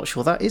hindsight, I'm not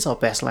sure that is our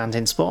best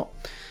landing spot.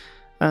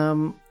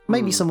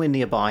 Maybe somewhere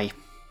nearby.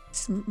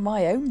 It's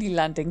my only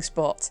landing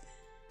spot.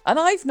 And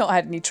I've not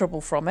had any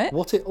trouble from it.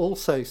 What it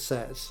also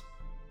says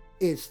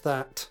is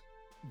that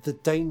the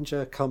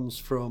danger comes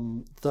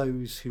from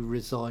those who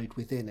reside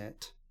within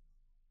it,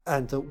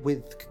 and that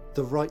with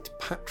the right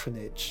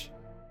patronage,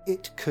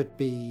 it could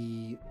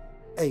be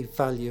a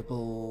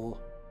valuable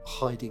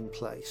hiding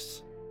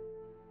place.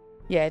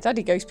 Yeah,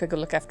 Daddy Ghostpig will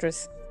look after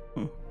us.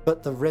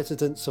 But the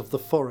residents of the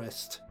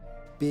forest,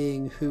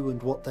 being who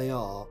and what they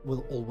are,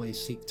 will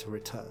always seek to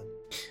return.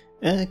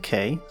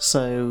 Okay,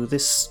 so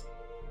this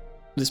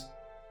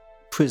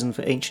prison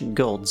for ancient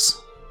gods.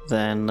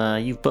 Then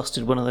you've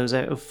busted one of those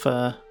out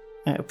of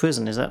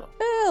prison. Is that?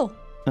 Well,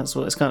 That's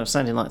what it's kind of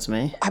sounding like to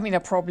me. I mean, I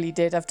probably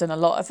did. I've done a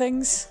lot of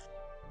things.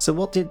 So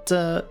what's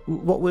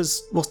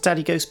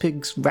Daddy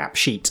Ghostpig's rap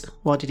sheet?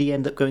 Why did he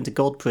end up going to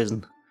God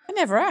prison? I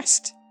never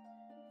asked.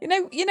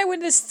 You know when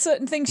there's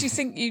certain things you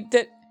think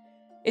that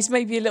it's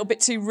maybe a little bit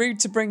too rude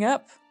to bring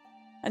up,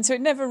 and so I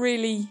never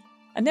really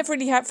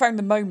have found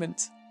the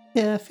moment.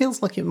 Yeah,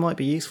 feels like it might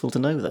be useful to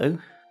know though.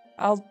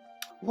 I'll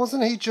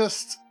Wasn't he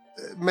just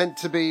meant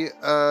to be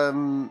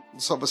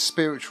sort of a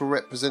spiritual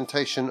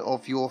representation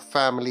of your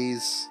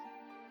family's...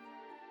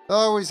 I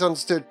always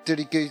understood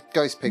Diddy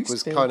Ghost Pig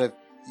was Pig. kind of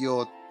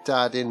your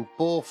dad in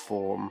boar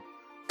form.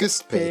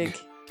 Ghost Pig.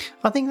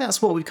 I think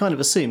that's what we kind of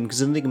assumed,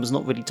 because Enigma's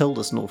not really told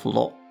us an awful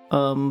lot.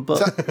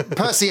 But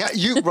Percy,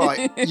 you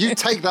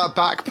take that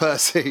back,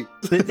 Percy.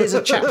 there's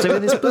a chapter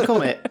in this book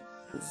on it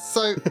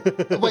So,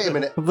 wait a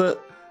minute.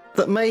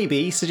 that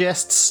maybe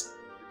suggests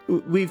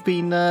we've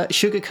been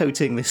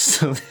sugarcoating this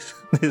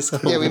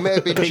whole Yeah, we may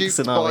have been pig duped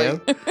scenario.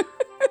 by...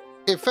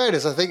 In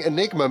fairness, I think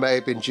Enigma may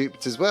have been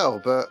duped as well,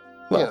 but...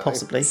 Well, you know.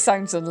 possibly.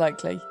 Sounds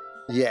unlikely.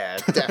 Yeah,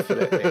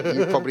 definitely.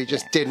 You probably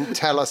just didn't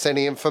tell us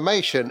any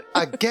information.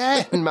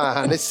 Again,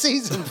 man, it's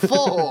season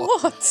 4.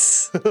 What?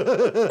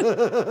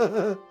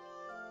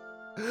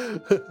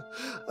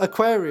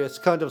 Aquarius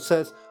kind of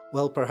says,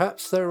 well,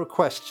 perhaps there are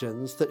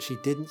questions that she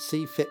didn't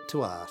see fit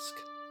to ask.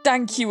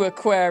 Thank you,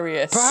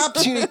 Aquarius.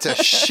 Perhaps you need to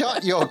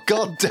shut your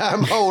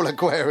goddamn hole,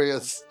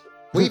 Aquarius.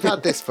 We've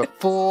had this for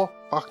 4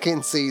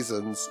 fucking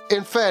seasons.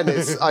 In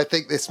fairness, I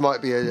think this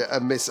might be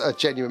a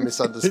genuine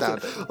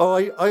misunderstanding. Oh,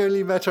 I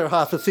only met her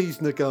half a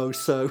season ago,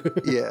 so...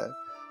 Yeah.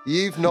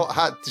 You've not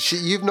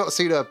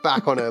seen her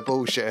back on her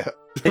bullshit.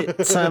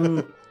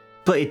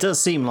 But it does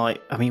seem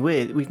like, I mean,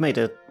 we've made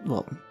a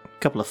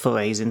couple of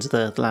forays into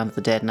the land of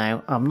the dead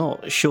now. I'm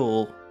not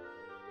sure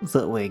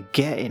that we're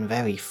getting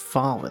very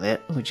far with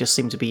it. We just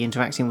seem to be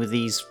interacting with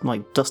these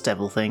like Dust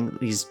Devil thing,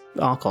 these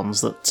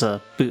Archons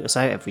that boot us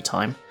out every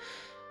time.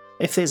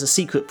 If there's a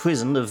secret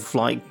prison of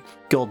like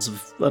gods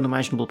of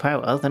unimaginable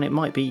power, then it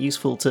might be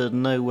useful to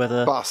know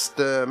whether Bust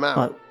them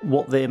out.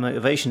 what their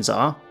motivations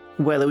are,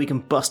 whether we can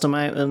bust them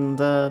out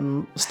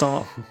and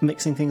start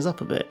mixing things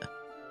up a bit.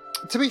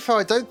 To be fair,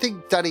 I don't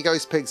think Daddy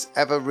Ghost Pig's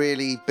ever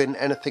really been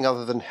anything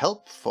other than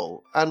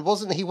helpful. And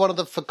wasn't he one of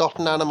the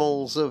forgotten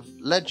animals of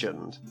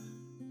legend?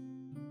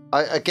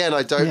 I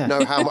don't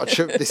know how much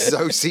of this is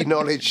OC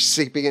knowledge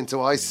seeping into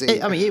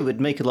IC. I mean, it would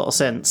make a lot of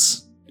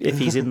sense if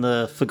he's in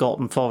the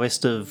forgotten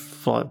forest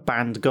of like,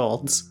 banned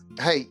gods.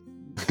 Hey,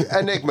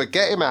 Enigma,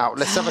 get him out.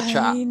 Let's have a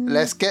chat.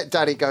 Let's get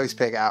Daddy Ghost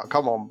Pig out.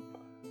 Come on.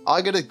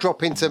 I'm going to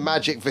drop into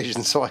magic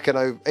vision so I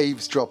can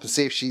eavesdrop and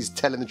see if she's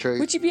telling the truth.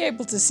 Would you be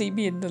able to see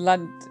me in the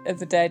land of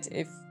the dead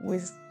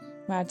with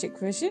magic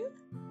vision?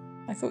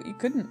 I thought you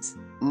couldn't.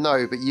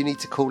 No, but you need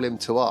to call him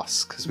to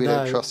us because we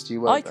don't trust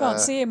you. I can't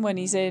see him when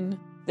he's in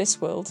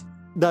this world.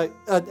 No,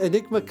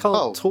 Enigma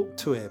can't talk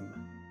to him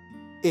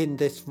in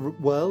this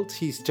world.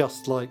 He's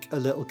just like a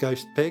little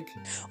ghost pig.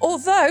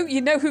 Although,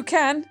 you know who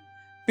can?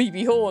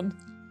 BB Horn.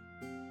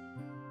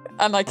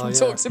 And I can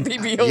talk to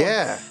BB Horn.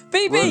 Yeah.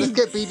 BB! Well, let's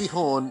get BB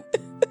Horn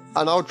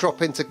and I'll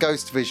drop into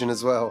Ghost Vision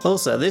as well.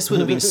 Also, this would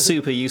have been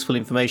super useful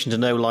information to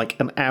know like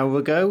an hour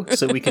ago,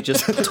 so we could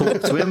just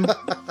talk to him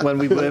when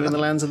we were in the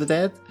lands of the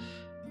dead.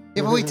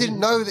 Yeah, but we didn't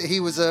know that he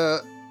was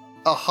a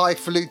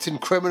highfalutin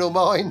criminal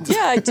mind.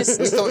 Yeah, I We just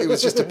thought he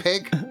was just a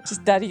pig.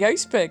 just Daddy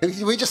Ghost Pig.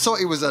 We just thought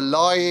he was a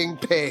lying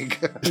pig.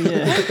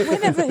 Yeah.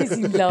 Whenever has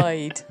he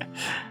lied?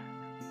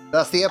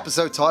 That's the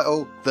episode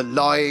title, The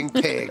Lying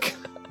Pig.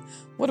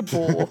 What a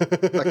bore.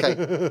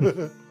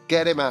 Okay,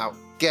 get him out.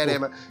 Get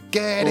him out.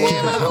 Get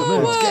him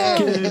out.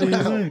 Get him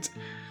out.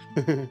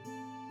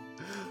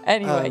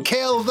 Anyway.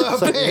 Kill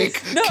the pig.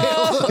 No!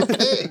 Kill the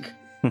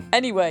pig.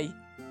 Anyway,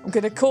 I'm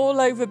going to call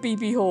over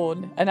BB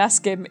Horn and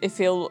ask him if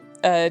he'll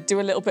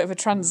do a little bit of a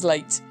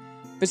translate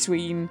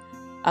between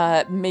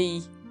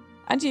me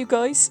and you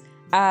guys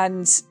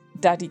and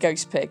Daddy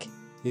Ghost Pig.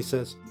 He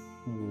says,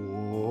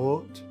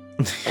 what?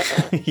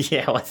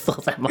 Yeah, I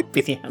thought that might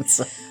be the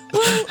answer.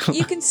 Well,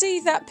 you can see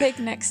that pig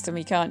next to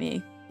me, can't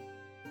you?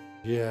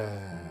 Yes.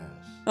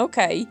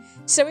 Okay,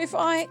 so if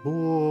I...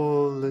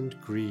 Small and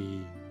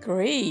green.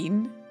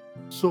 Green?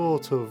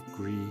 Sort of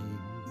green.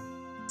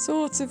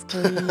 Sort of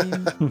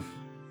green.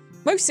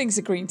 Most things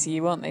are green to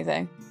you, aren't they,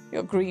 though?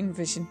 You've got green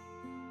vision.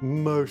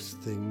 Most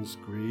things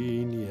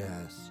green,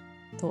 yes.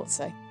 Thought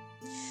so.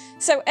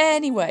 So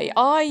anyway,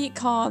 I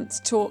can't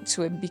talk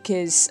to him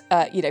because,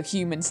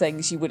 human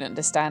things you wouldn't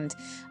understand.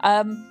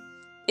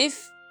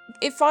 If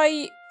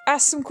I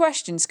ask some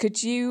questions,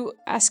 could you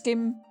ask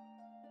him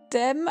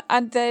them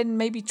and then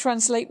maybe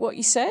translate what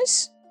he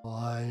says?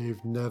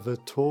 I've never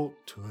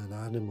talked to an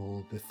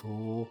animal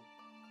before,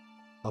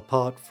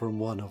 apart from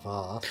one of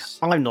us.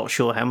 I'm not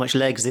sure how much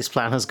legs this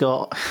plan has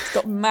got. He's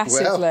got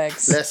massive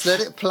legs Let's let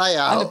it play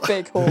and a out.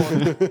 big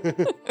horn.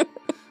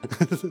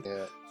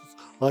 Yeah.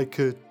 I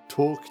could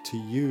talk to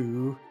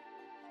you.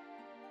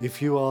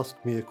 If you ask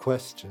me a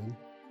question,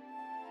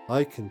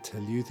 I can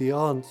tell you the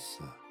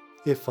answer,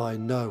 if I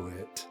know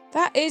it.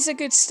 That is a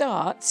good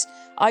start.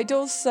 I'd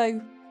also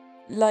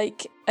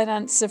like an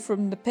answer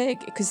from the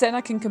pig, because then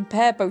I can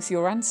compare both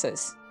your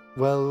answers.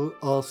 Well,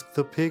 ask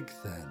the pig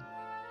then.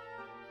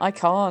 I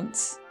can't.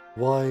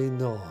 Why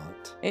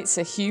not? It's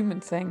a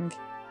human thing.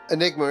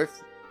 Enigma,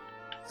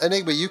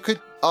 you could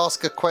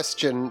ask a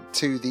question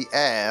to the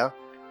air,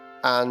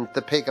 and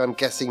the pig, I'm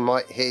guessing,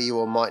 might hear you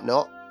or might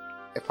not.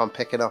 if I'm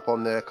picking up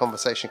on the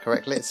conversation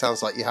correctly. It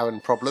sounds like you're having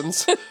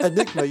problems.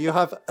 Enigma, you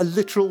have a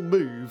literal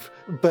move,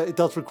 but it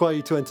does require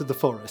you to enter the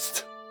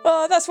forest.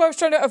 Oh, that's why I was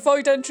trying to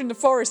avoid entering the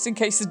forest in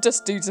case the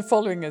dust dudes are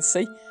following us,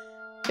 see?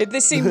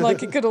 This seemed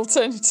like a good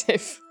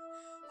alternative.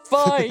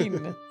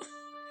 Fine.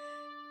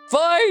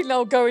 Fine,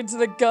 I'll go into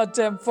the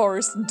goddamn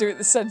forest and do it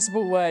the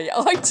sensible way.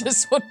 I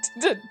just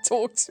wanted to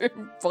talk to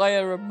him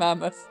via a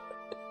mammoth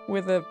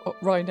with a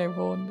rhino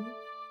horn.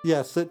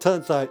 Yes, it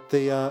turns out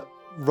the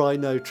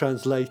rhino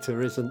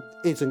translator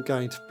isn't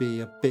going to be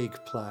a big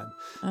plan.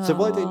 So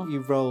why don't you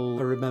roll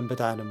a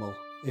remembered animal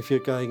if you're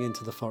going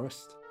into the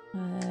forest?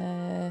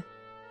 Woohoo,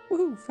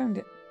 found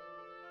it.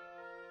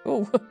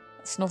 Oh,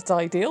 that's not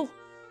ideal.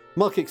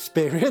 Mark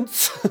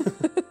experience.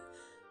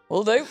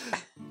 Will do.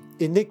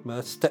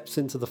 Enigma steps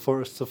into the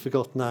forest of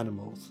forgotten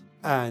animals,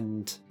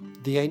 and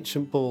the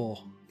ancient boar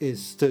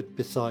is stood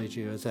beside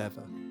you as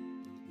ever.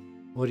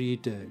 What do you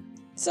do?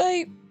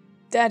 So,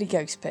 Daddy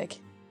Ghost Pig.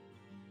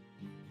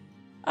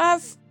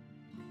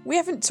 We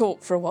haven't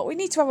talked for a while. We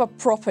need to have a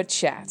proper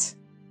chat.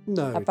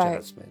 No,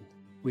 about... Jasmine,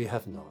 we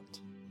have not.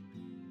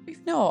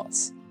 We've not.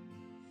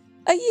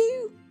 Are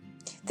you...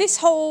 This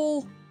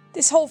whole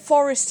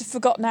forest of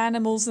forgotten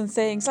animals and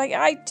things, like,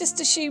 I just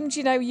assumed,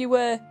 you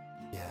were...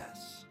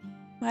 Yes.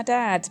 My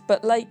dad,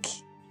 but, like...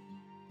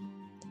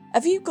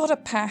 Have you got a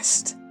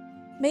past?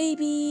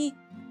 Maybe...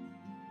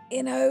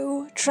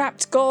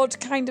 trapped God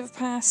kind of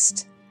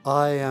past?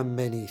 I am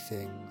many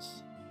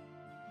things.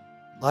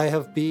 I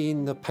have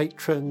been the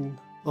patron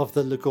of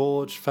the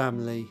Legorge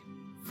family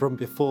from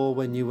before,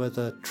 when you were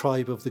the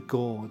tribe of the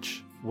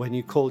Gorge, when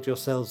you called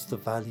yourselves the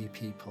Valley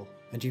People,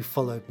 and you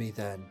followed me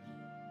then.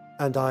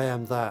 And I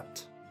am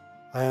that.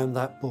 I am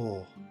that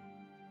boar.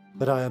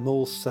 But I am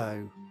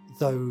also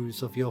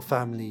those of your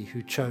family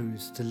who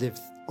chose to live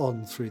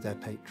on through their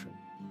patron.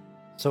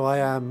 So I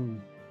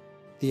am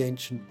the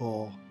ancient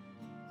boar.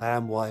 I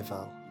am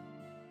Wyval.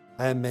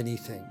 I am many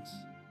things.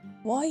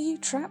 Why are you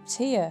trapped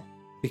here?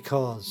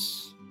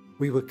 Because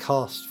we were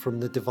cast from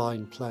the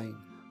divine plane,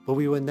 but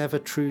we were never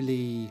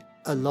truly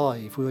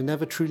alive. We were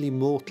never truly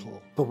mortal,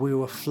 but we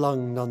were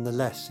flung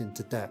nonetheless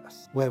into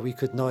death, where we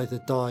could neither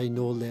die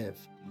nor live.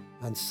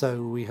 And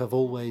so we have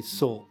always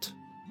sought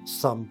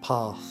some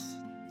path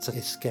to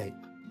escape.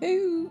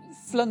 Who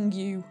flung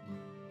you?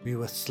 We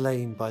were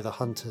slain by the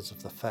hunters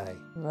of the Fae.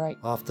 Right.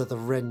 After the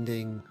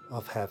rending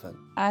of heaven.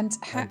 And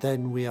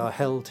then we are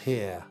held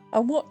here.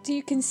 And what do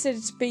you consider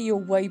to be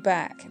your way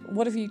back?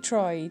 What have you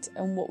tried,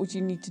 and what would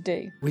you need to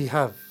do? We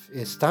have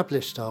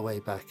established our way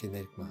back,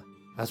 Enigma,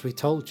 as we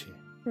told you.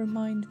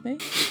 Remind me.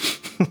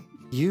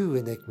 You,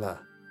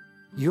 Enigma,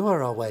 you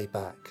are our way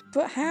back.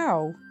 But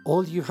how?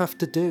 All you have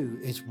to do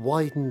is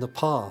widen the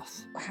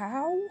path.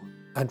 How?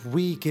 And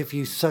we give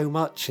you so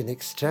much in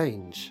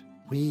exchange.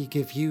 We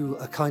give you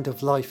a kind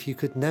of life you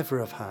could never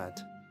have had.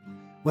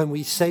 When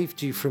we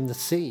saved you from the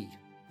sea,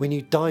 when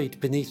you died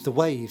beneath the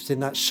waves in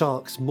that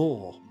shark's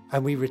maw,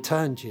 and we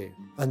returned you,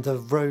 and the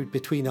road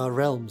between our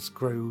realms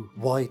grew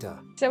wider.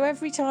 So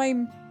every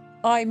time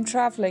I'm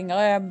travelling,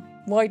 I am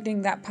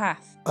widening that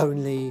path?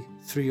 Only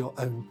through your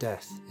own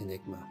death,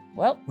 Enigma.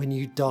 Well, when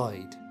you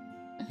died,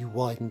 you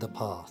widened the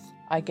path.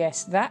 I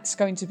guess that's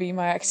going to be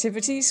my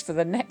activities for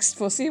the next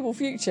foreseeable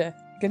future.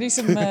 Gonna do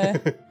some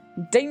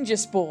danger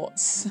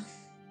sports.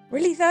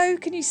 Really though,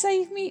 can you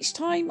save me each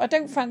time? I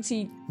don't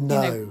fancy,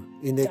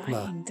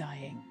 Enigma.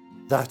 Dying.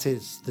 That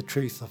is the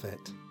truth of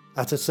it.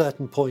 At a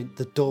certain point,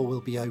 the door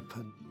will be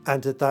open.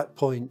 And at that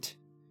point,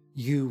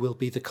 you will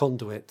be the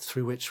conduit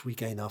through which we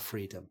gain our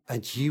freedom.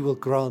 And you will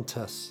grant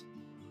us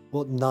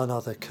what none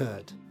other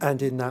could.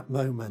 And in that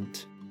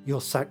moment,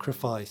 your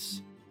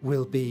sacrifice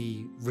will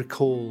be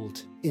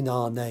recalled in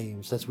our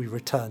names as we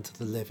return to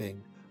the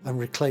living and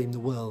reclaim the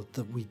world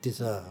that we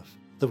deserve,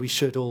 that we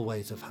should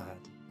always have had.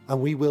 And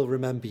we will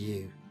remember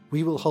you.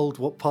 We will hold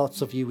what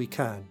parts of you we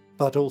can,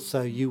 but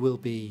also you will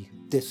be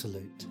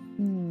dissolute.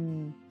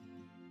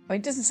 Well,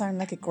 it doesn't sound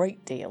like a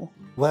great deal.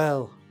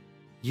 Well,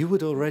 you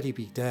would already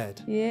be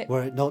dead,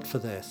 were it not for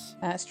this.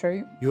 That's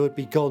true. You would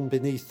be gone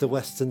beneath the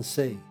Western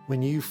Sea.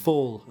 When you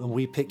fall and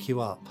we pick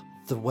you up,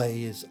 the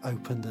way is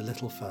opened a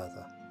little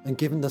further. And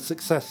given the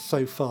success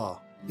so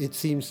far, it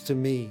seems to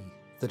me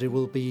that it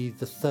will be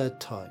the third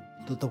time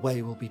that the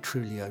way will be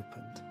truly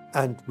opened.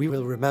 And we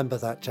will remember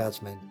that,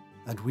 Jasmine,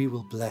 and we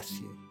will bless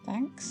you.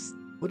 Thanks.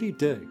 What do you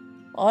do?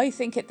 I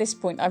think at this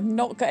point I've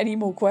not got any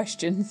more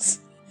questions.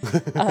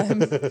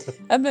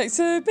 I'm like,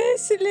 so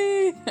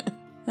basically...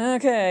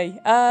 Okay,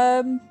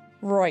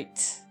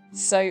 right.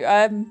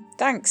 So,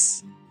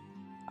 thanks.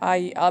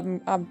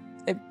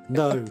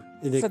 No,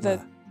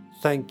 Enigma.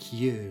 Thank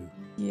you.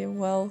 You're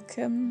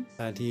welcome.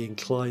 And he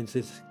inclines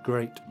his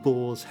great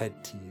boar's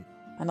head to you.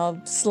 And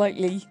I'll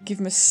slightly give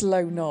him a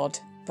slow nod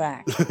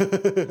back.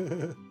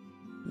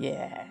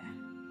 Yeah.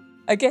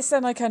 I guess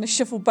then I kind of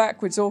shuffle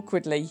backwards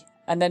awkwardly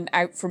and then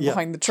out from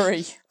behind the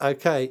tree.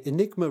 Okay,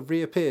 Enigma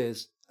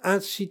reappears.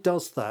 As she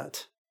does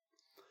that,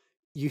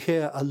 you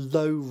hear a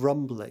low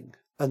rumbling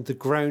and the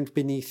ground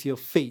beneath your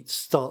feet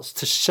starts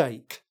to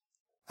shake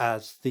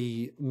as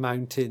the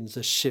mountains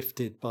are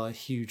shifted by a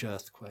huge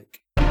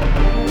earthquake.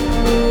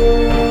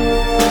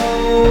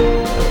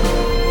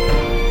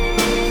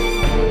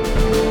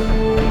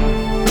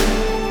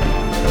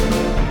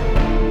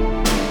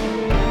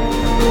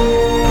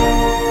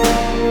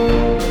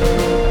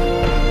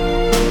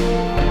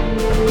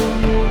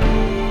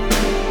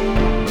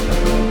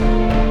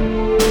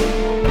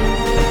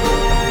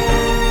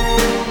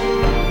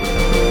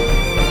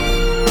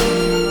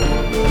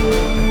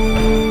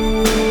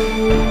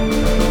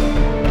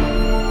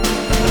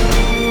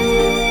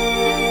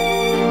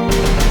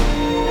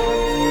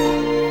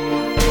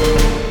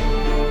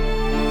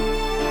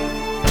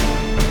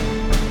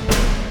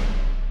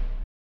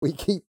 We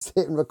keep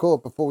hitting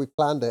record before we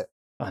planned it.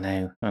 I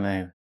know.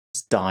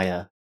 It's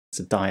dire. It's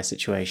a dire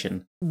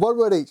situation. One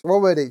word each.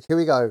 Here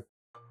we go.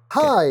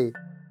 Hi,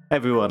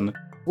 Everyone,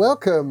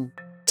 welcome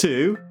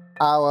to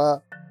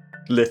our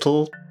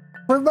little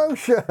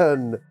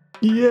promotion.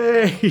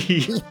 yay!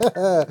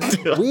 Yeah.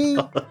 We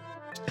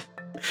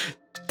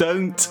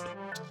don't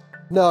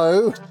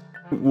know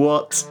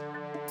what.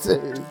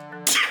 to.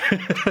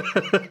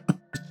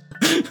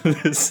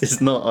 This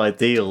is not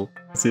ideal.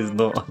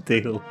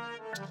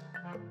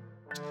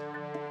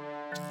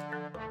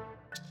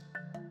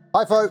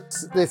 Hi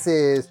folks, this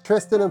is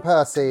Tristan and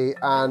Percy,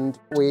 and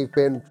we've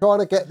been trying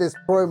to get this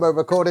promo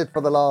recorded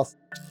for the last,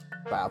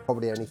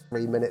 probably only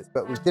 3 minutes,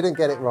 but we didn't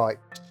get it right.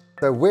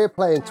 So we're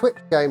playing Twitch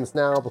games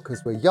now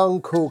because we're young,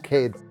 cool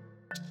kids,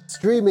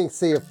 streaming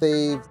Sea of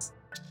Thieves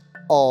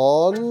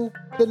on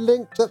the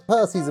link that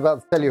Percy's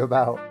about to tell you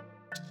about.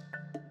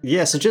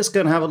 Yeah, so just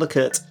go and have a look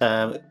at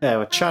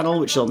our channel,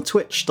 which is on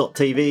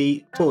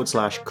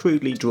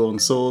twitch.tv/crudely drawn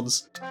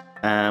swords.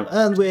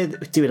 And we're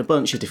doing a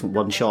bunch of different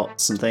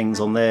one-shots and things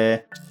on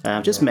there.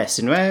 Just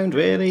messing around,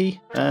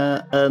 really,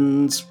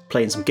 and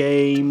playing some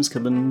games.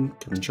 Come and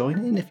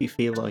join in if you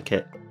feel like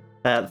it.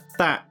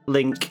 That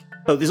link...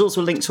 Oh, there's also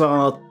a link to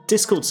our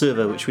Discord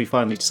server, which we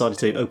finally decided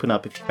to open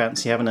up if you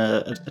fancy having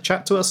a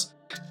chat to us.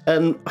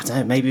 And, I don't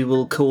know, maybe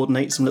we'll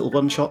coordinate some little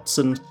one-shots,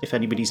 and if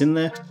anybody's in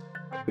there,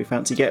 if we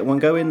fancy getting one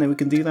going, then we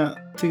can do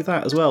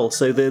that as well.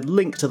 So the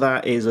link to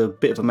that is a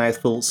bit of a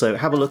mouthful, so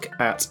have a look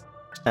at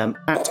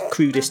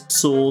Crudest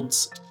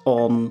Swords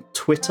on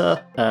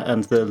Twitter,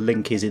 and the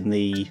link is in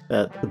the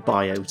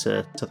bio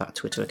to that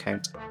Twitter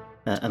account,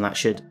 and that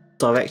should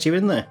direct you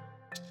in there.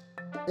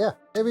 Yeah,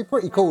 it'd be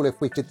pretty cool if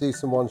we could do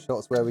some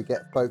one-shots where we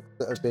get folks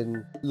that have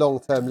been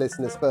long-term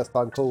listeners,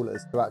 first-time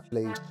callers, to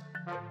actually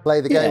play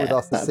the game with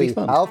us and see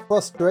how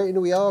frustrating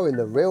we are in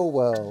the real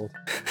world.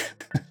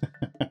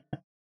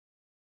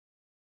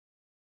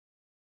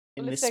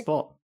 In this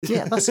spot.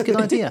 Yeah, that's a good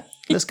idea.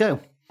 Let's go.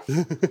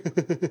 I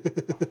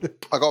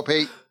got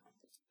Pete.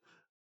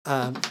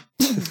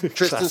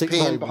 Tristan's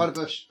peeing behind a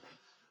bush.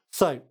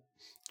 So,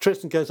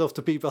 Tristan goes off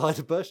to pee behind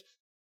a bush.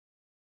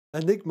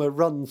 Enigma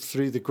runs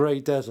through the grey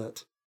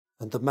desert,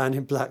 and the man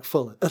in black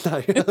follows.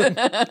 No.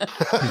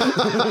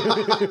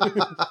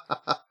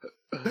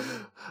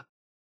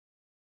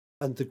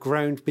 And the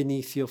ground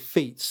beneath your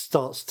feet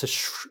starts to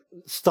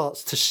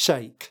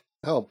shake.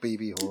 Oh,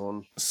 BB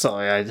Horn.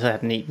 Sorry, I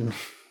hadn't eaten.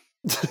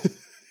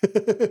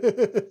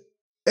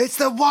 It's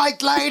the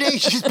White Lady!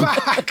 She's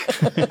back!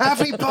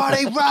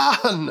 Everybody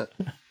run!